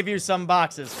 I'm gonna give you some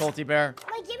boxes, Colty Bear.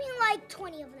 Like, give me like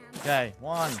 20 of them. Okay,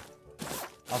 1.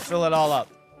 I'll fill it all up.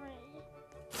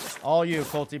 All you,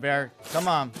 Colty Bear. Come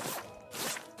on.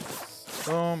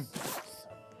 Boom.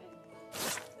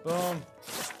 Boom.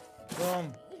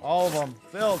 Boom. All of them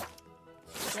filled.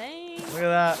 Dang. Look at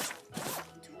that.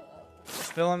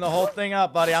 Filling the whole thing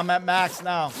up, buddy. I'm at max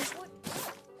now.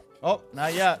 Oh,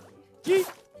 not yet. Gee.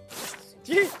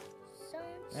 Gee.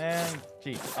 And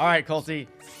gee. All right, Colty.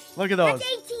 Look at those.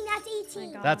 That's 18. That's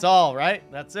 18. That's all, right?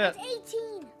 That's it. That's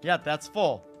 18. Yeah, that's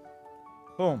full.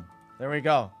 Boom. There we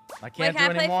go. I can't Wait, can do I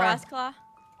any play more. Frostclaw?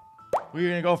 We're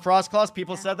going to go Frostclaws?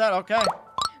 People said that? Okay.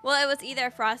 Well, it was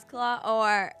either Frostclaw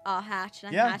or Hatch,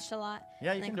 and I hatched a lot.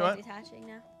 Yeah, you and can then do it. Colty's hatching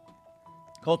now.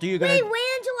 Colty, you going Wait, to... wait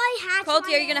until I hatch. Colty,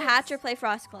 my are you going to eggs. hatch or play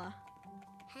Frostclaw?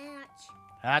 Hatch.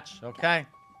 Hatch? Okay.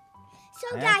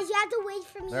 So, Yeah. guys, you have to wait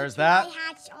for me There's until that. I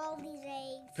hatch all these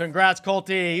eggs. Congrats,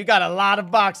 Colty. You got a lot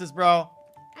of boxes, bro.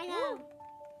 I know.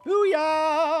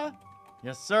 Booyah!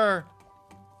 Yes, sir.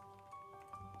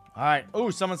 All right.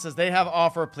 Ooh, someone says they have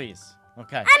offer, please.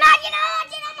 Okay. I'm hatching,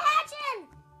 I'm hatching.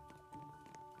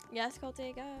 Yes,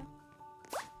 Colty, go.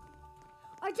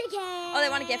 Or ticket. Oh, they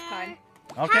want a gift card.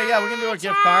 Okay, yeah, we can do a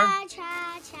gift card.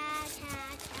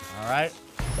 All right.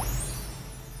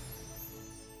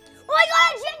 Oh, I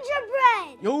got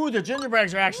a gingerbread. Ooh, the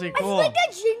gingerbreads are actually I feel cool. like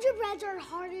the gingerbreads are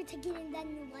harder to get in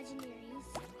than the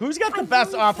legendaries. Who's got the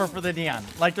best offer for the neon?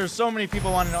 Like, there's so many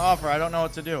people wanting to offer. I don't know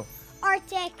what to do.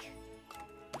 Arctic.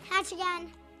 Hatch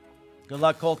again. Good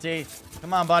luck, Colty.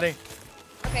 Come on, buddy.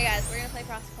 Okay, guys, we're going to play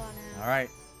Frostclaw now. All right.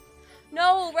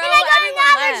 No, bro. And I got everyone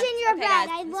another left. gingerbread. Okay, guys,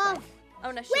 I this love. way.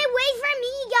 Oh, no, shoot. Wait for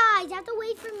me, guys. You have to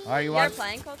wait for me. All right, you You're want...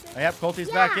 playing, Colty? Yep, Colty's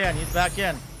back in. He's back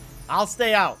in. I'll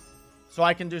stay out so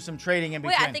I can do some trading in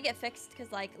between. Wait, I think it fixed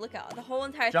because, like, look at the whole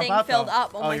entire Jump thing out, filled though.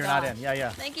 up. Oh, my you're God. not in. Yeah, yeah.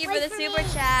 Thank you Wait for the for super me.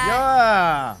 chat.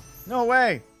 Yeah. No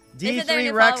way. They said they're a D3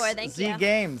 new Rex follower. Thank Z you.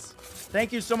 Games.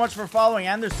 Thank you so much for following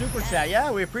and the super chat.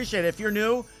 Yeah, we appreciate it. If you're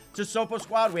new to Sopo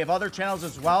Squad, we have other channels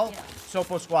as well. Yeah.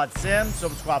 Sopo Squad Sim,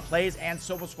 Sopo Squad Plays, and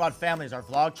Sopo Squad Family is our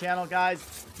vlog channel,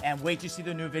 guys. And wait to see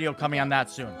the new video coming on that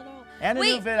soon. And a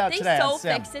new Wait, video they today so on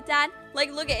Sim. fixed it, Dad.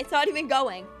 Like, look at it. It's not even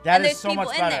going. That and is there's so people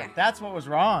much in better. there. That's what was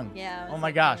wrong. Yeah. it Oh was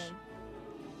my so gosh. weird.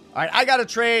 All right, I got a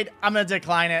trade. I'm going to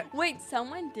decline it. Wait,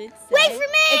 someone did say Wait for me!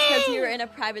 it's because you're in a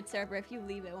private server. If you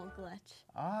leave, it won't glitch.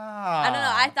 Ah. I don't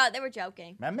know. I thought they were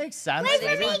joking. That makes sense. Wait for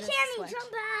maybe. me, Maybe. Cammy. Switch.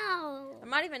 Jump out. I'm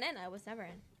not even in. I was never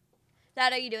in.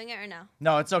 Dad, are you doing it or no?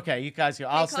 No, it's okay. You guys go.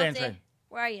 I'll Hey, stay in Colty, trade.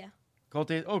 Where are you?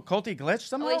 Colty. Oh, Colty glitched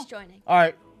somehow? Oh, he's joining. All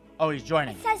right. Oh, he's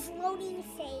joining. It says loading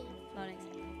save. Loading.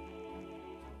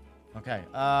 Okay.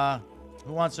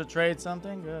 Who wants to trade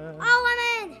something?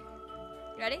 Oh, I'm in.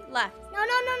 You ready? Left. No.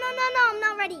 I'm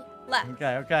not ready. Left.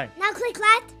 Okay. Now click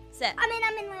left. Sit. I'm in.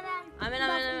 I'm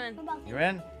in. You're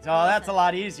in? Oh, that's a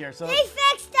lot easier. So They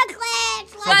fixed the glitch.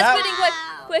 So Guys, that- get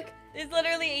in quick. It's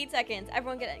literally 8 seconds.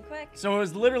 Everyone get in quick. it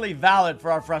was literally valid for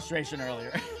our frustration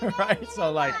earlier, right?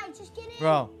 So like, Just get in.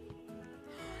 bro.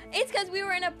 It's because we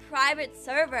were in a private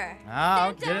server.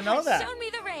 Ah, didn't know that. Shown me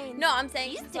the rain. No, I'm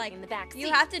saying He's it's like taking the back you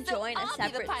seat, have to so join I'll a be the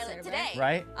separate pilot server. today.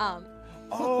 Right? Um,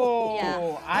 Oh,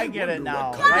 Yeah. I get it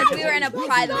now. Come on, Right? because we were in a What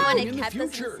private is one, going it in the kept us in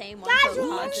future? the same one. Guys, for we're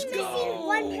only constant. missing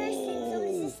one person, so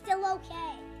this is still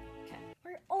okay. Okay.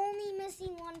 We're only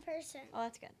missing one person. Oh,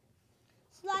 that's good.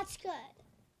 So that's good.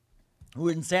 Who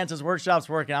in Santa's workshop's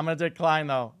working? I'm gonna decline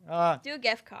though. Do a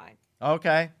gift card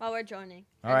Okay. while we're joining.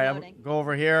 All or right, loading. go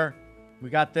over here. We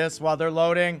got this while they're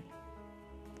loading.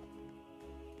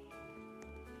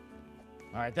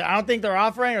 All right, I don't think they're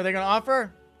offering. Are they gonna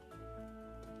offer?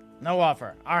 No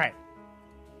offer. All right.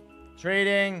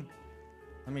 Trading.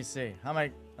 Let me see. How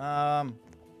am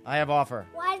I have offer.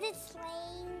 Why is it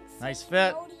slaying? Nice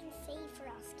fit. Loading save for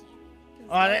us,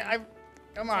 Cammy? Oh,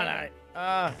 come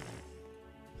on,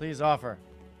 please offer.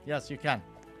 Yes, you can.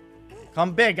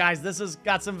 Come big, guys. This has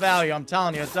got some value. I'm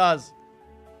telling you, it does.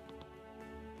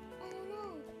 I don't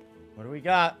know. What do we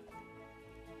got?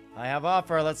 I have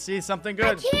offer. Let's see something I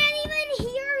good. can't even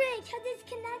hear it because it's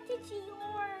connected to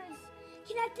yours.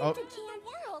 Connected Oh. to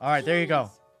Cammy. All right, there you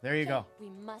go. There you go. We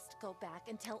must go back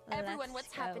and tell Let's everyone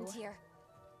what's go. happened here.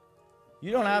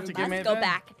 You don't have to give me Let's go anything.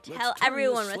 back and Let's tell turn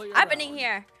everyone this what's sleigh happening around.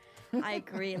 here. I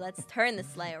agree. Let's turn the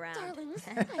sleigh around. Darlings,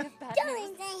 I have bad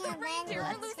Darlings, news. I have The reindeer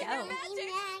are bad losing go. their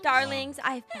magic. Darlings, I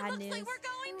have It bad looks news. like we're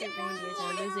going The to reindeers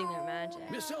are losing their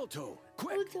magic. Mistletoe,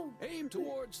 quick, aim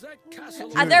towards that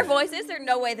castle. Are their voices? There's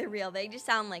no way they're real. They just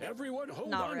sound like Everyone hold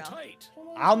Not on real. tight.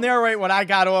 I'll narrate what I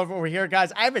got over here,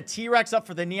 guys. I have a T-Rex up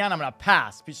for the neon. I'm going to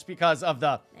pass just because of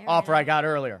the There we offer go. I got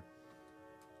earlier.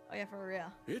 oh yeah, for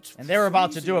real. It's And they were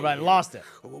about to do it, but I freezing. lost it.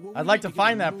 We I'd like need to get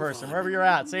find a that move person, on. wherever you're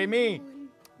at. Say me.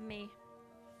 Me.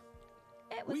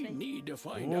 It was We me. need to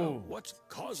find Ooh. out what's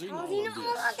causing Oh, all you of know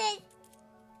all of this. it.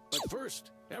 But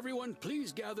first, everyone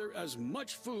please gather as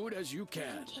much food as you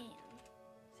can.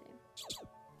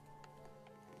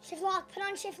 Okay. Shift lock. Put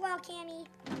on shift lock, Cammy.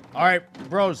 All right,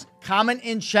 bros. Comment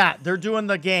in chat. They're doing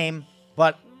the game,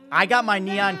 but I got my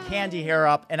neon candy hair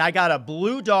up, and I got a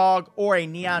blue dog or a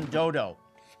neon dodo.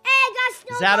 Hey, I got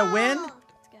snowball. Is that a win? Let's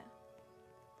go.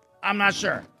 I'm not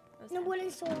sure. No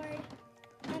wooden sword.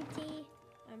 Empty.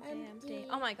 Empty.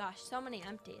 Oh my gosh, so many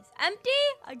empties. Empty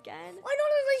again? Oh no,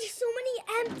 there's so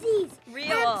many empties.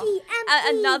 Real. Empty.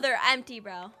 Another empty,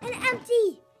 bro. And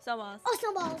empty. Snowballs. Oh,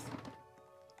 snowballs.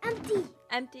 Empty.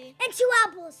 Empty. And 2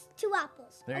 apples. 2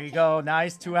 apples. There you go.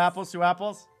 Nice. 2 apples. 2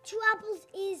 apples. 2 apples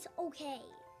is okay.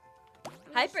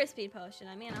 Hyper speed potion.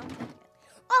 I mean, I'll take it.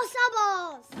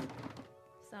 Oh, snowballs.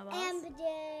 Snowballs.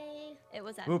 Empty. It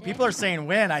was empty. Ooh, people are saying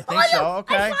win. I think Oh, no, so.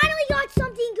 Okay. I finally got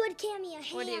something good, Cammy. A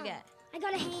ham. What do you get? I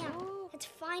got a ham. It's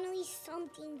finally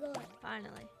something good.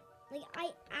 Finally. Like,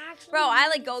 I actually... Bro, I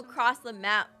like need go something. across the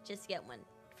map just to get one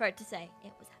for it to say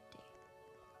it was empty.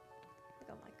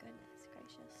 Like, oh my goodness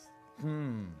gracious.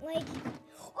 Like,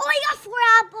 oh, I got 4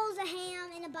 apples, a ham,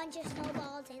 and a bunch of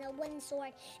snowballs, and a wooden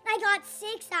sword. And I got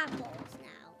 6 apples now.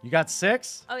 You got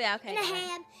 6? Oh yeah, okay. And a okay.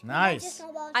 ham. Nice. And a bunch of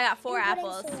snowballs, I got 4 and a wooden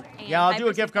apples. sword. And Yeah, I'll do a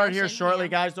hyper gift speed card here potion, shortly, ham.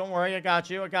 guys. Don't worry. I got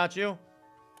you. I got you.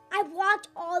 I walked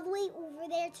all the way over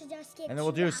there to just get And then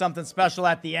we'll 2 do apples something special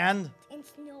at the end. and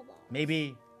snowballs.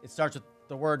 Maybe it starts with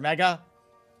the word mega.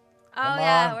 Oh Come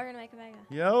yeah, on. we're gonna make a mega.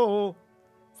 Yo.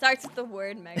 Starts with the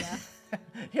word mega.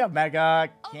 Yeah, Mega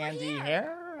Over Candy here.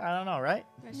 Hare? I don't know, right?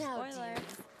 Now, Spoiler. dears,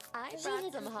 I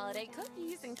brought some holiday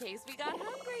cookies in case we got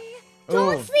hungry.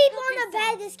 Don't Ooh. sleep on the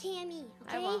bed, this Cammy.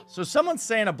 I Okay? won't. So someone's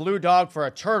saying a blue dog for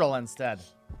a turtle instead.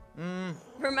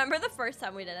 Remember the first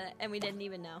time we did it and we didn't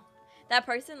even know? That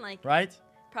person like Right?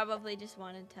 probably just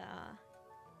wanted to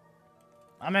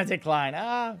I'm gonna decline.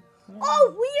 Oh, when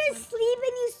you're asleep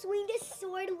and you swing the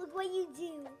sword, look what you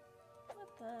do. what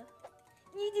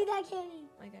the You do that, Cammy.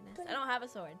 my goodness. I don't have a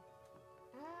sword.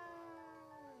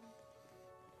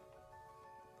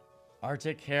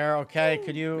 Arctic Hare, okay.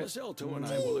 Could you? Miss Elto and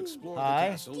I will explore Hi.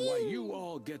 the castle while you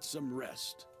all get some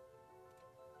rest.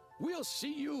 We'll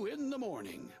see you in the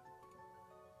morning.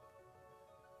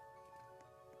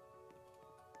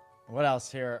 What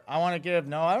else here? I want to give.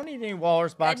 No, I don't need any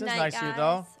walrus boxes. Good night, Nice of you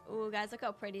though. guys. Ooh, guys, look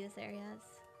how pretty this area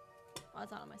is. Well,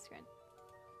 it's not on my screen.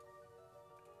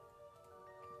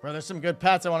 Bro, there's some good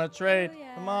pets I want to trade. Oh,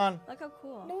 yeah. Come on. Look how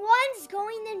cool. No one's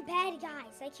going in bed,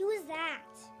 guys. Like, who is that?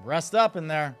 Rest up in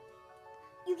there.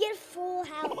 You get full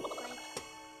health. Like,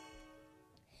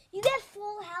 you get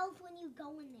full health when you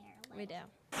go in there. Like, We do.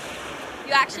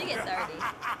 You actually get 30.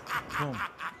 Boom.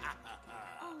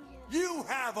 oh, yeah. You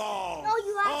have all No,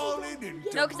 you actually fallen don't.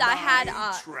 into No, because I had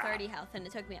my trap. 30 health and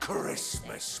it took me.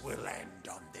 Christmas will end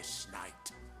on this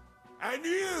night. And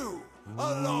you,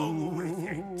 along with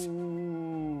it.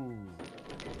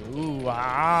 Ooh,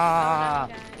 ah.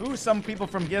 Oh, no, guys. Ooh, some people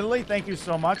from Italy. Thank you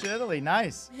so much, Italy.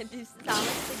 Nice. It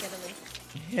sounds like Italy.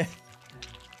 Yeah.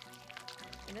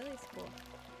 Italy's cool.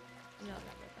 No, not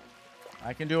really.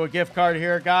 I can do a gift card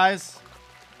here, guys.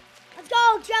 Let's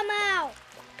go, jump out.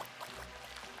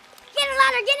 Get in the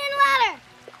ladder, get in the ladder.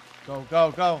 Go,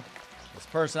 go, go. This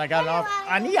person, I got enough.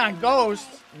 A neon ghost?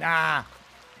 Nah.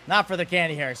 Not for the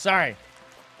candy hair. Sorry.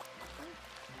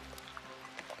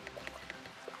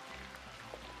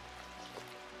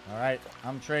 All right.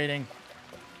 I'm trading.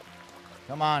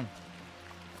 Come on.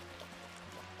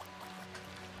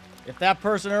 If that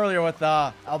person earlier with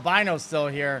the albino's still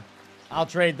here, I'll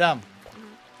trade them.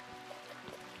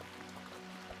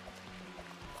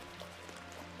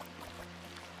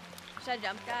 Should I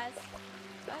jump, guys?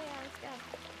 Oh, yeah, let's go.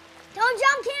 Don't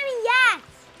jump, Cammy, yes.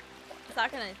 It's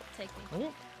not going to take me.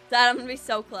 Ooh. Dad, I'm going to be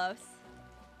so close.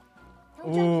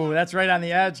 Don't jump, Ooh, that's right on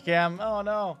the edge, Cam. Oh,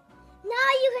 no. Now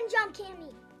you can jump,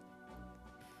 Cammy.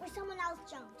 Or someone else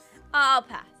jumps. I'll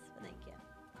pass. But thank you.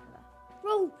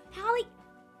 Bro, Hallie,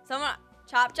 Someone,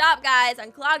 chop, chop, guys.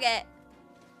 Unclog it.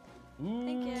 Ooh.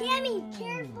 Thank you. Cammy,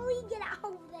 carefully get out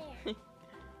of there.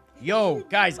 Yo,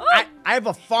 guys, Oh. I have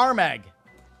a farm egg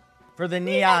for the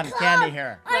neon Unclog. candy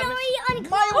hair. I already You might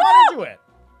unclogged. want to do it.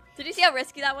 Did you see how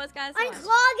risky that was, guys?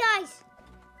 Unclog, guys.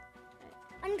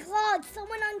 Unclog.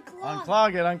 Someone unclog. Unclog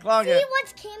it, unclog See it. what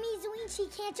Cammy's doing? She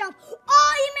can't jump.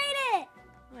 Oh, you made it.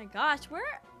 Oh my gosh,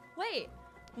 wait.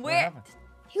 What Where? happened?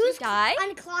 Who's die?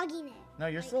 unclogging it? No,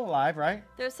 you're still alive, right?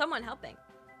 There's someone helping.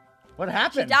 What She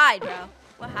happened? died, bro.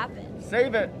 What happened?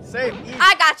 Save it. Save. Eat.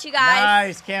 I got you guys.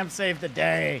 Nice. Cam saved the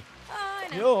day. Oh,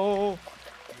 I know. Yo.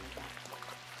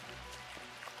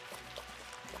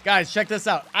 Guys, check this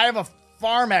out. I have a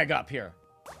farm egg up here.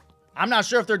 I'm not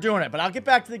sure if they're doing it, but I'll get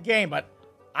back to the game, but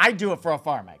I do it for a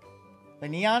farm egg. The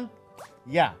neon?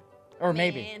 Yeah. Or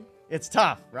maybe. Man. It's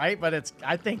tough, right? But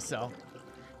I think so.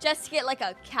 Just to get like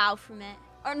a cow from it.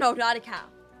 Or no, not a cow.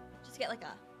 Just get like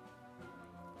a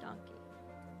donkey.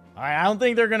 All right, I don't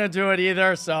think they're gonna do it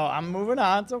either, so I'm moving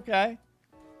on. It's okay.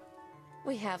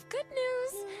 We have good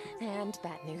news and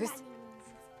bad news.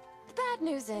 The bad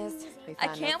news is we I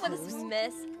found can't no with this clues.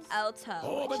 Miss Elto.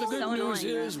 Oh, but which the is good so news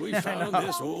annoying. is we found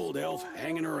this old elf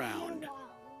hanging around.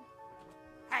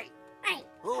 Hey, Hey,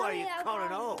 who are you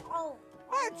calling old?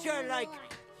 Aren't you like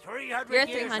 300 You're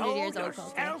years 300 old years old,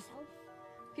 Colton. yourself?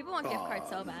 People want gift cards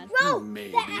so bad. Bro,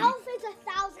 Maybe. the elf is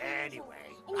 1,000 years Anyway,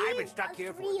 old. And I've he's been stuck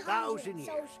here for 300, 1,000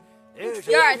 so years. There's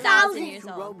You're 1,000 1,000 years who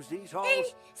old. roams these And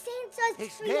halls. Santa's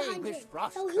His name 300. is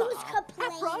Frost So who's Claw.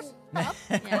 complaining?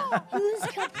 Yeah. Who's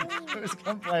complaining? Who's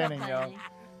complaining, yo?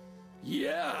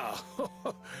 Yeah,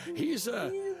 he's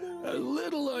a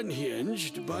little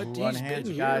unhinged, but Ooh, he's unhinged,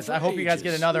 been guys. here I for hope you guys get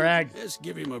ages. another egg. Let's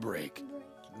give him a break.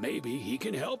 Maybe he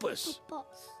can help us.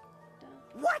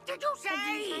 What did you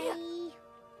say?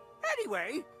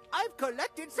 Anyway, I've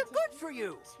collected some goods for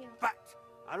you, but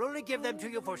I'll only give them to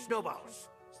you for snowballs.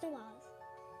 Snowballs.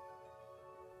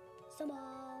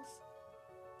 Snowballs.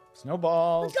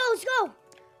 Snowballs. Let's go, let's go.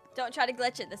 Don't try to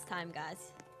glitch it this time,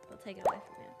 guys. They'll take it away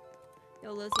from you.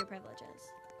 You'll lose your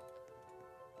privileges.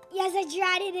 Yes, I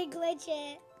tried it to glitch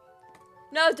it.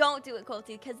 No, don't do it,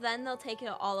 Colty, because then they'll take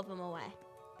all of them away.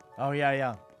 Oh, yeah,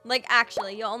 yeah. Like,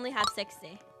 actually, you'll only have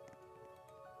 60.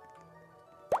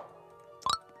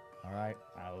 All right.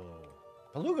 Oh.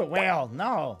 Beluga whale.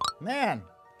 No. Man.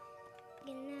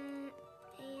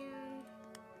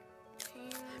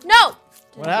 No! What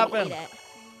Didn't happened? need it.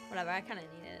 Whatever, I kind of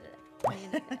needed it. I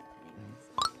needed it.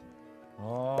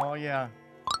 Oh, yeah.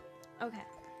 Okay.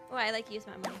 Oh, I like use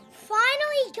my money.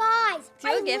 Finally, guys. Do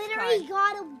a I gift literally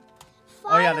got a...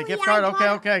 Oh, yeah, the Finally, gift I card. got Okay,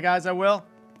 a- okay, guys, I will.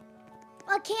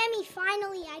 Cammy,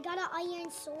 finally, I got an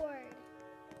iron sword.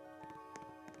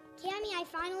 Cammy, I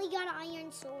finally got an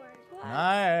iron sword. What?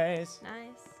 Nice.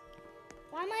 Nice.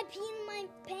 Why am I peeing in my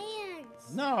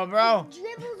pants? No, bro.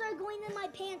 Dribbles are going in my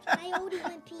pants when I already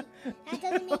went pee. That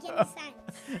doesn't make any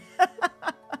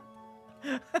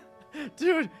sense.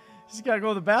 Dude, you just gotta go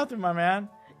to the bathroom, my man.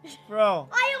 Bro.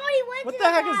 I already went What to the the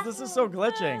heck bathroom. is this? Is so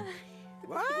glitching.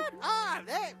 What? Ah,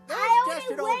 there's I just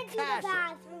an already old went to the castle.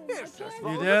 bathroom. Here's I just can't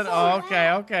one. You go did? so Oh, okay,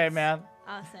 well. okay, man.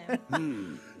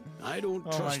 Awesome. I don't Oh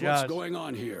my trust gosh. what's going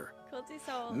on here. Colty's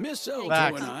so... Miss Elto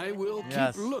Facts. and I will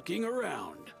Yes. keep looking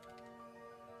around.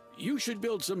 You should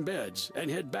build some beds and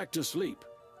head back to sleep.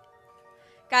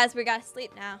 Guys, we gotta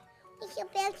sleep now. We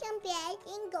should build some beds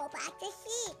and go back to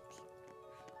sleep.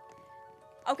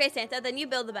 Okay, Santa, then you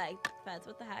build the beds.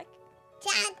 What the heck?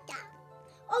 Santa.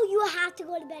 Oh, you have to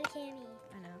go to bed, Cammy.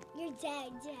 I know. You're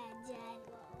dead low. You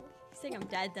think I'm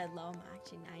dead low. I'm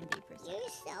actually 90%. You're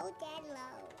so dead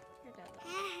low. You're dead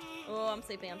low. Oh, I'm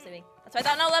sleeping. That's why I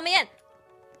thought, no, let me in.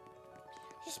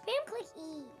 Just spam click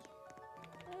E.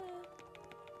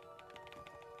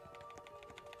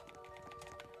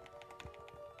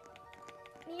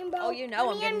 Oh, you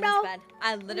know I'm getting this bed.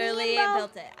 I literally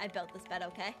built it. I built this bed,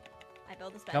 okay? I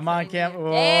built this bed. Come so on, I Cam. need Oh,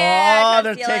 it. Yeah,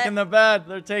 they're steal taking it. the bed.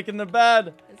 They're taking the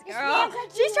bed. This girl.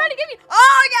 She's trying to give me.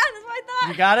 Oh, yeah, that's what I thought.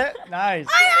 You got it? Nice.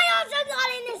 I also got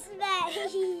in this bed.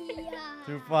 Yeah.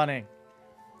 Too funny.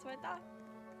 That's what I thought.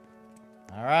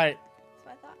 All right. That's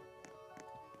what I thought.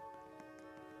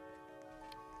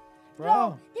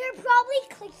 Bro. They're probably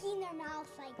clicking their mouth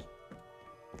like.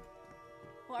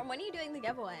 Well, when are you doing the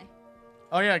giveaway?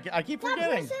 Oh, yeah. I keep That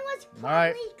forgetting. person was All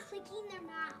right. probably clicking their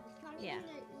mouth. Not Yeah. even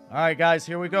their E. All right, guys.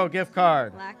 Here we go. Gift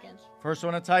card. Lacking. First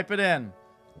one to type it in.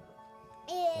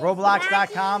 Is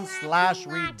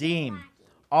Roblox.com/redeem.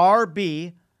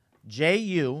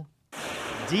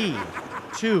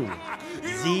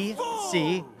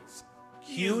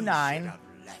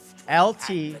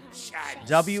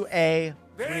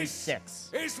 RBJU2ZCQ9LTWA36.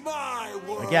 It's my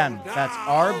world. Again, that's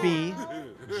now.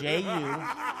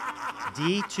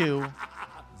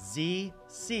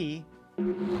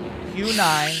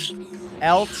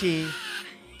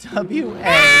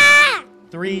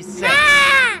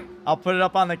 RBJU2ZCQ9LTWA36. I'll put it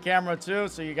up on the camera too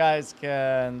so you guys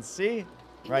can see.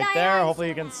 Right Yeah, there. yeah, I Hopefully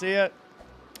you saw can that. see it.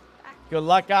 Good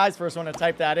luck, guys. First one to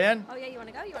type that in. Oh, yeah, you want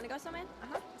to go? You want to go, Snowman?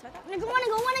 Uh-huh. That's what I thought. Wanna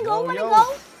go? Yo, Wanna yo.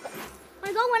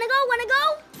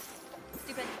 go?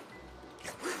 Stupid.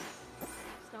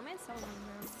 Snowman's so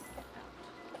annoying.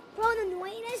 Bro, the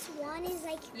annoyingest one is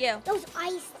like You. those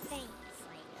ice things.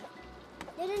 Like,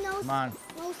 they're the Come on.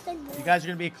 most annoying. You guys are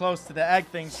going to be close to the egg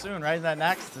thing soon, right? Is that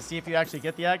next? To see if you actually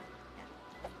get the egg?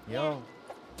 Yo.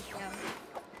 Yeah.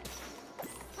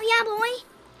 Oh yeah, boy.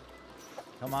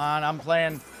 Come on. I'm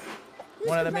playing Who's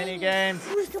one of the complaining? mini games.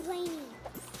 Who's complaining?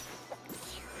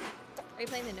 Are you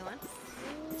playing the new one?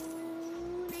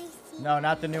 Ooh, nice. No,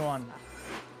 not the new one.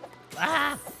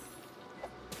 Ah!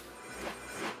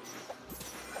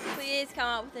 Please come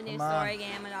out with a new story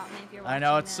game. Adopt me if you're watching. I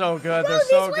know, it's this. so good. Bro, They're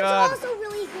so this good. one's also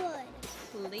really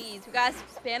good. Please, you guys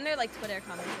spam their like Twitter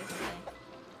comments or something.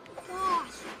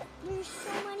 Gosh, there's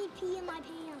so many pee in my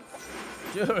pants.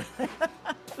 Dude. Go to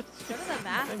the Then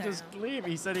bathroom. just leave.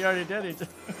 He said he already did. He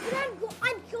just... But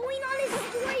I'm going on a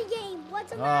story game.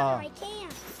 What's the matter? I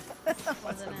can't.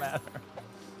 What's the matter?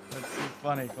 That's too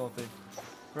funny, Colton.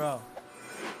 Bro.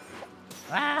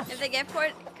 Ah! If the gift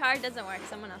card doesn't work,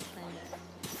 someone else claimed it.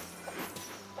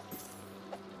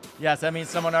 Yes, that means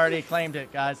someone already claimed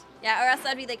it, guys. Yeah, or else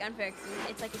that'd be like unfair because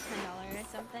it's like a $10 or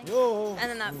something. Yo. And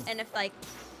then that, and if like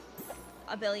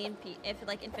a billion if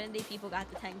like infinity people got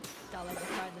the $10 gift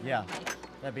card, then Yeah, like,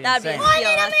 that'd be that'd be insane. a Oh, steal.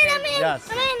 I'm That's in. big. Yes.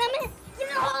 I'm in. Get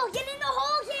in the hole. Get in the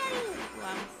hole, Cammy. Ooh,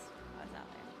 I was out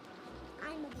there.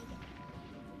 I'm a big.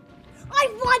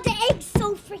 I want the egg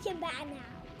so freaking bad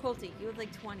now. Colty, you have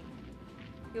like 20.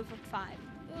 You have like 5.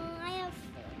 I have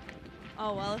 4.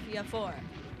 Oh well, if you have 4,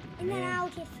 And then I'll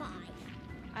get 5.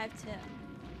 I have 2.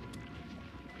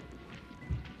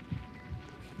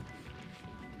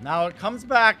 Now it comes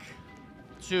back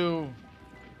to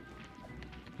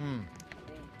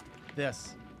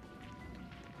this.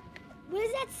 What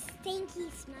is that stinky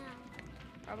smell?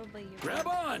 Probably you. Grab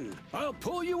on! I'll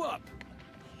pull you up.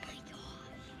 Oh my gosh.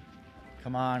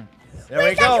 Come on. There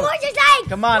Where's we that go. gorgeous egg?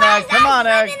 Come on, Where's egg. Come that on,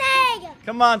 egg. stinking egg?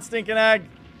 Come on, stinking egg.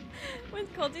 When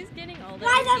Colty's getting older,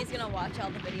 Why the- he's gonna watch all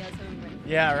the videos of him. Right?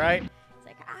 Yeah, right? It's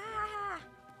like ah.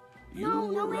 You No,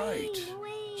 were no way, right. no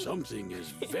way. Something is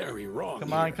very wrong.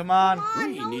 Come on, here. come on. Come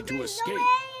on, We no, need to there's escape. No egg.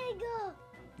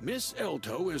 Miss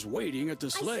Elto is waiting at the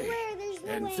sleigh. swear there's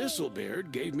no and way.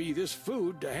 Thistlebeard gave me this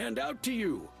food to hand out to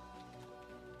you.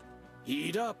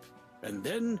 Eat up, and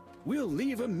then we'll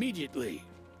leave immediately.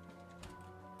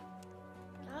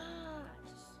 Gosh.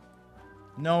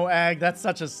 No egg. That's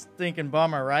such a stinking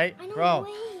bummer, right? I know, Bro. no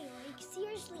way. Like,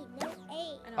 seriously, no egg.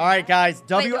 I know All right, that. guys.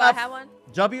 Wait, do I have one?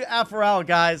 WFRL,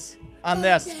 guys, on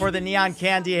this for the neon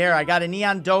candy hair. I got a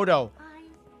neon dodo,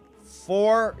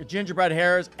 4 gingerbread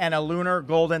hares, and a lunar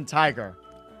golden tiger.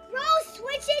 Bro,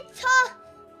 switch it to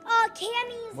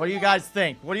Cammy's. What do you guys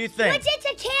think? What do you think? Switch it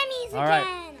to Cammy's All right.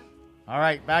 again. All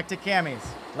right, back to Cammy's.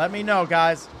 Let me know,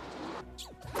 guys.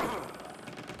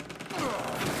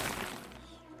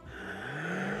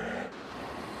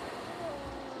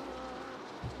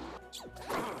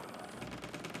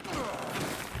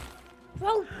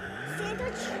 Bro, Santa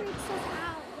tricks us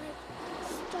out. Like,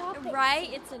 stop it. Right?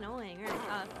 It's annoying. Or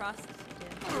Frost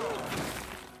too.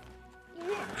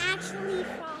 You're actually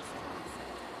frost.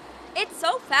 It's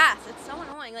so fast. It's so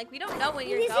annoying. Like we don't know when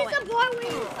you're This going. is the part where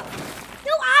you...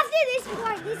 No, after this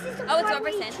part. This is the Oh, it's part over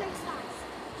where he Santa. tricks us.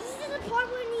 This is the part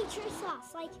where he tricks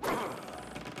us. Like,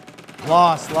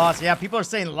 Loss. Yeah, people are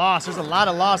saying loss. There's a lot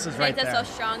of losses right Santa's there.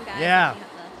 so strong, guys. Yeah. You have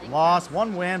to think Loss,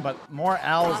 1 win, but more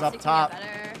L's Lost, up you can top. get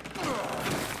better.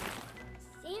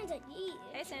 Santa, gee.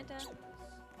 Hey, Santa.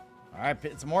 All right,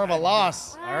 it's more of a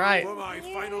loss. All right. For my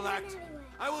final act,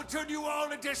 I will turn you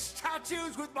all into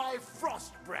statues with my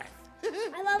frost breath. I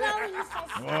love how he says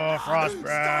Oh, frost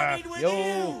breath. Starting with Yo.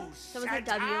 you, Someone said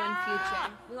W in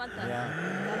future. We want the Yeah.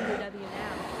 WW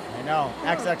now. I know.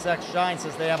 XXX Shine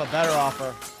says they have a better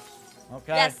offer.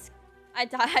 Okay. Yes. I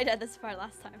died at this part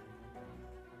last time.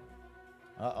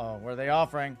 Uh-oh. What are they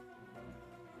offering?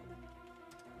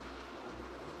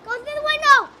 Go through the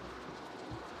window.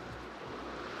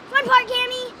 Fun part,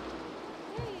 Cammy.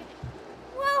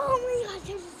 Whoa, oh my gosh,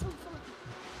 this is so fun.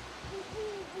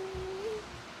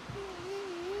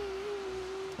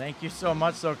 Thank you so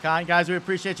much, so kind. Guys, we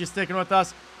appreciate you sticking with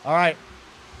us. All right.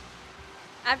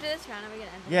 After this round, are we gonna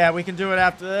end it? Yeah, we can do it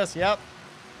after this. Yep.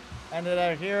 End it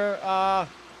out here.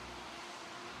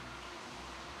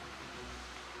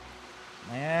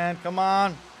 Man, come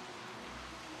on.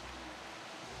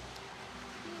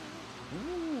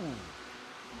 Ooh.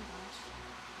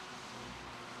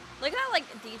 Look how like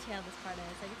detailed this part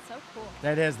is. Like it's so cool.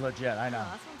 That is legit. I Oh, know.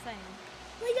 that's what I'm saying.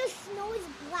 Like the snow is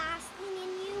blasting in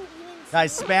you. Even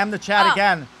Guys, snow. spam the chat Oh.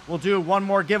 again. We'll do one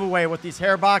more giveaway with these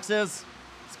hair boxes.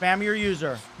 Spam your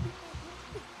user.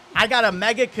 I got a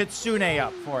Mega Kitsune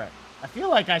up for it. I feel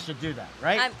like I should do that,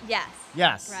 right? Yes.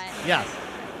 Yes. Right. Yes.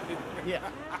 Yeah.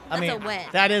 I That's mean, a win.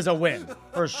 that is a win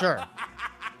for sure.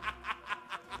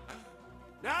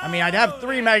 I mean, I'd have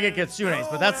 3 Mega Kitsunes,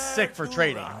 but that's sick for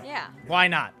trading. Yeah. Why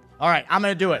not? All right, I'm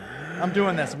gonna do it. I'm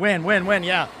doing this. Win, win, win.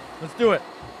 Yeah, let's do it.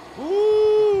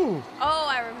 Ooh! Oh,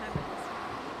 I remember this.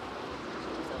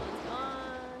 Someone's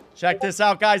gone. Check this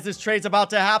out, guys. This trade's about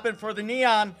to happen for the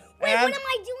neon. Wait, And what am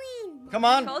I doing? come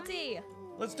on, Colty.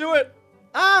 let's do it.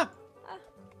 Ah!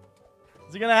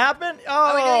 Is it gonna happen?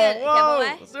 Are we doing a Whoa!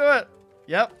 giveaway? Let's do it.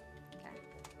 Yep.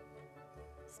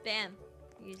 Okay. Spam.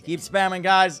 Use it. Keep spamming,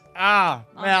 guys. Man,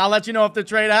 I'll let you know if the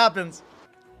trade happens.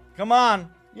 Come on.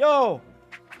 Yo.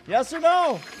 Yes or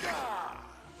no?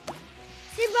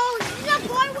 See, bro, this is a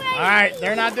point where All right,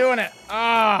 they're not doing it.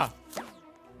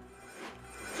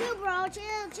 Chill, bro.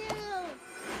 Chill.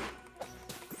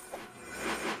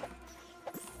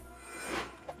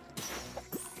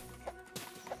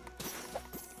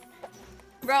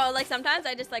 Bro, like sometimes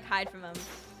I just like hide from them.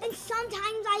 And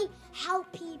sometimes I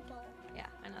help people. Yeah,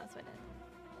 I know that's what I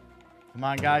did. Come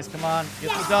on, guys. Come on.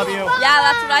 Get Yes, the W. bro. Yeah,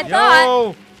 that's what I thought.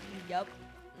 Yo. Yup.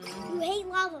 You hate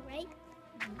lava, right?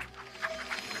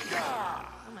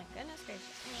 Oh my goodness gracious.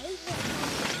 I hate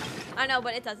lava. I know,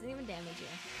 but it doesn't even damage you.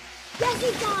 Yes,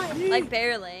 it does. Like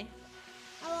barely.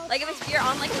 Oh, Like if you're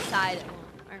on like the side, it won't.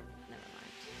 Or never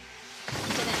mind.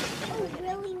 oh,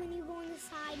 really? When you go on the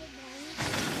side, it won't?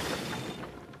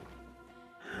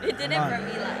 It didn't for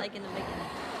me like in the beginning.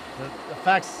 The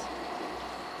effects.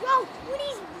 Bro, when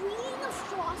he's breathing the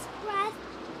frost breath,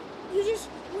 you just,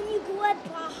 when you go up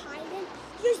behind him,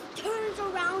 he just turns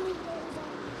around and goes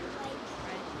on. Like,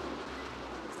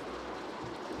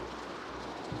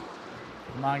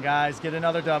 Come on, guys. Get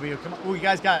another W. Come on. Ooh, you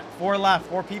guys got 4 left.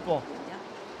 4 people. Yeah.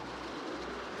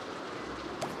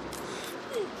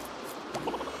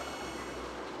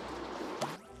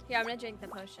 Here, I'm gonna drink the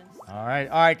potion. All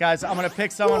right, guys. I'm gonna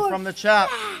pick someone from the chat.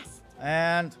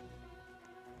 And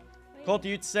Colt,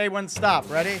 you say when to stop.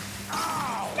 Ready?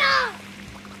 stop!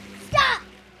 Stop!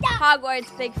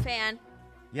 Hogwarts, big fan.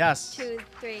 Yes. 2,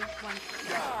 3, 1.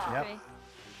 Yep. 3. You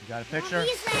got a picture?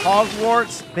 Please, man.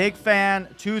 Hogwarts, big fan.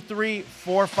 2, 3,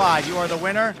 4, 5. You are the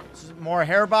winner. More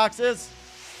hair boxes.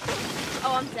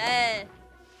 Oh, I'm dead.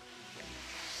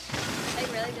 They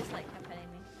really just like kept hitting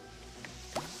me.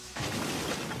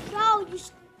 Bro,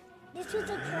 this was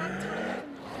the correct time.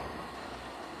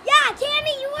 Yeah,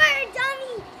 Cammy, you were a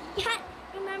dummy. Yeah,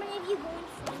 remember if you go in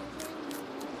front of him,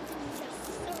 you just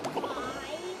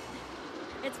survive.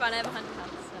 It's fun. I have 100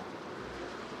 health,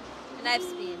 so. And I have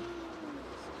speed.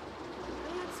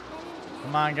 I'm not spinning.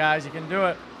 Come on, guys. You can do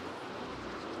it.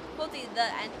 Colty, the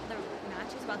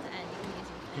match is about to end. You can use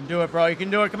You can do it, bro. You can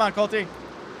do it. Come on, Colty.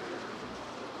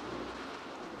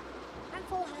 I'm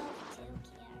full health too.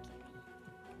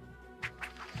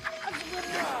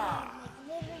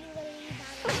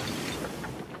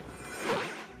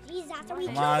 Jeez, after we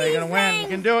Come kill on, you're these gonna win. You things.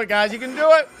 can do it, guys. You can do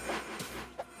it.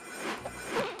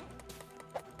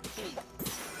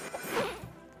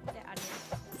 Get out of here.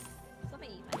 Let me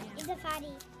eat my hand. It's a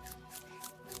fatty.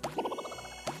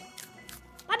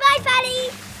 Bye-bye, fatty.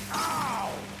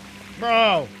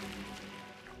 Bro.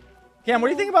 Cam, what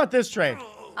do you think about this trade?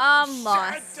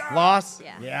 Lost. Loss?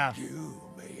 Yeah. You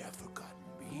may have forgotten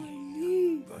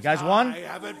me. You guys won? I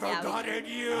haven't Yeah, we forgotten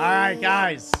you. All right,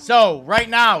 guys. So, right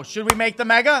now, should we make the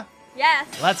mega? Yes.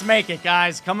 Let's make it,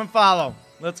 guys. Come and follow.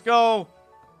 Let's go.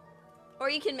 Or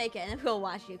you can make it and we'll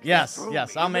watch you. Yes, Threw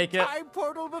yes, me I'll in the make it. time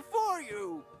portal before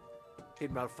you.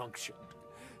 It malfunctioned,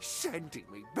 sending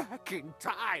me back in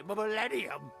time a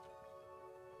millennium.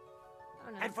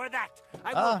 Oh, no. And for that,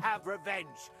 I will have revenge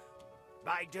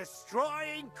by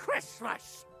destroying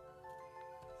Christmas.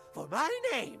 For my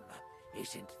name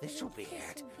isn't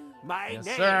Thistlebeard. My Yes,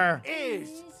 name sir. is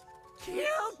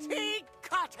Cutie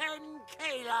Cotton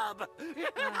Caleb. Oh,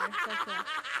 that's so cool.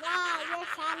 Wow, you're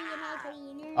fatty and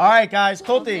ugly. All right, guys.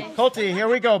 Colty, here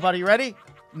we go, buddy. Ready?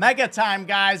 Mega time,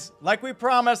 guys. Like we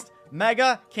promised,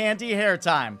 Mega Candy Hare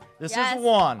time. This Yes. is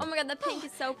 1. Oh my god, the pink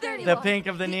is so pretty. The pink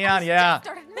of the neon, yeah.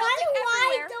 Why do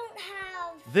I don't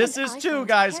have... This is 2,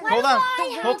 guys. Why Hold do on.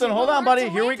 I have Colton, hold on, buddy.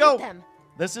 Here we go.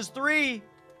 This is 3.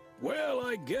 Well,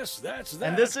 I guess that's that.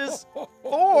 And this is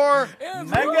 4. Mega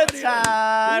Everybody,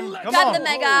 time. let's Come Got on. the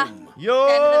mega. home. Yo.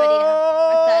 The end of the video.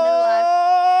 Or the end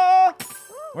of the live.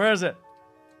 Where is it?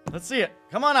 Let's see it.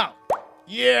 Come on out.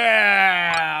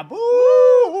 Yeah.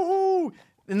 Boo.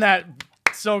 Isn't that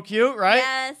so cute, right?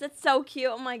 Yes, it's so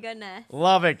cute. Oh my goodness.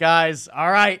 Love it, guys.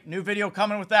 All right. New video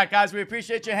coming with that, guys. We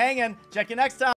appreciate you hanging. Check you next time.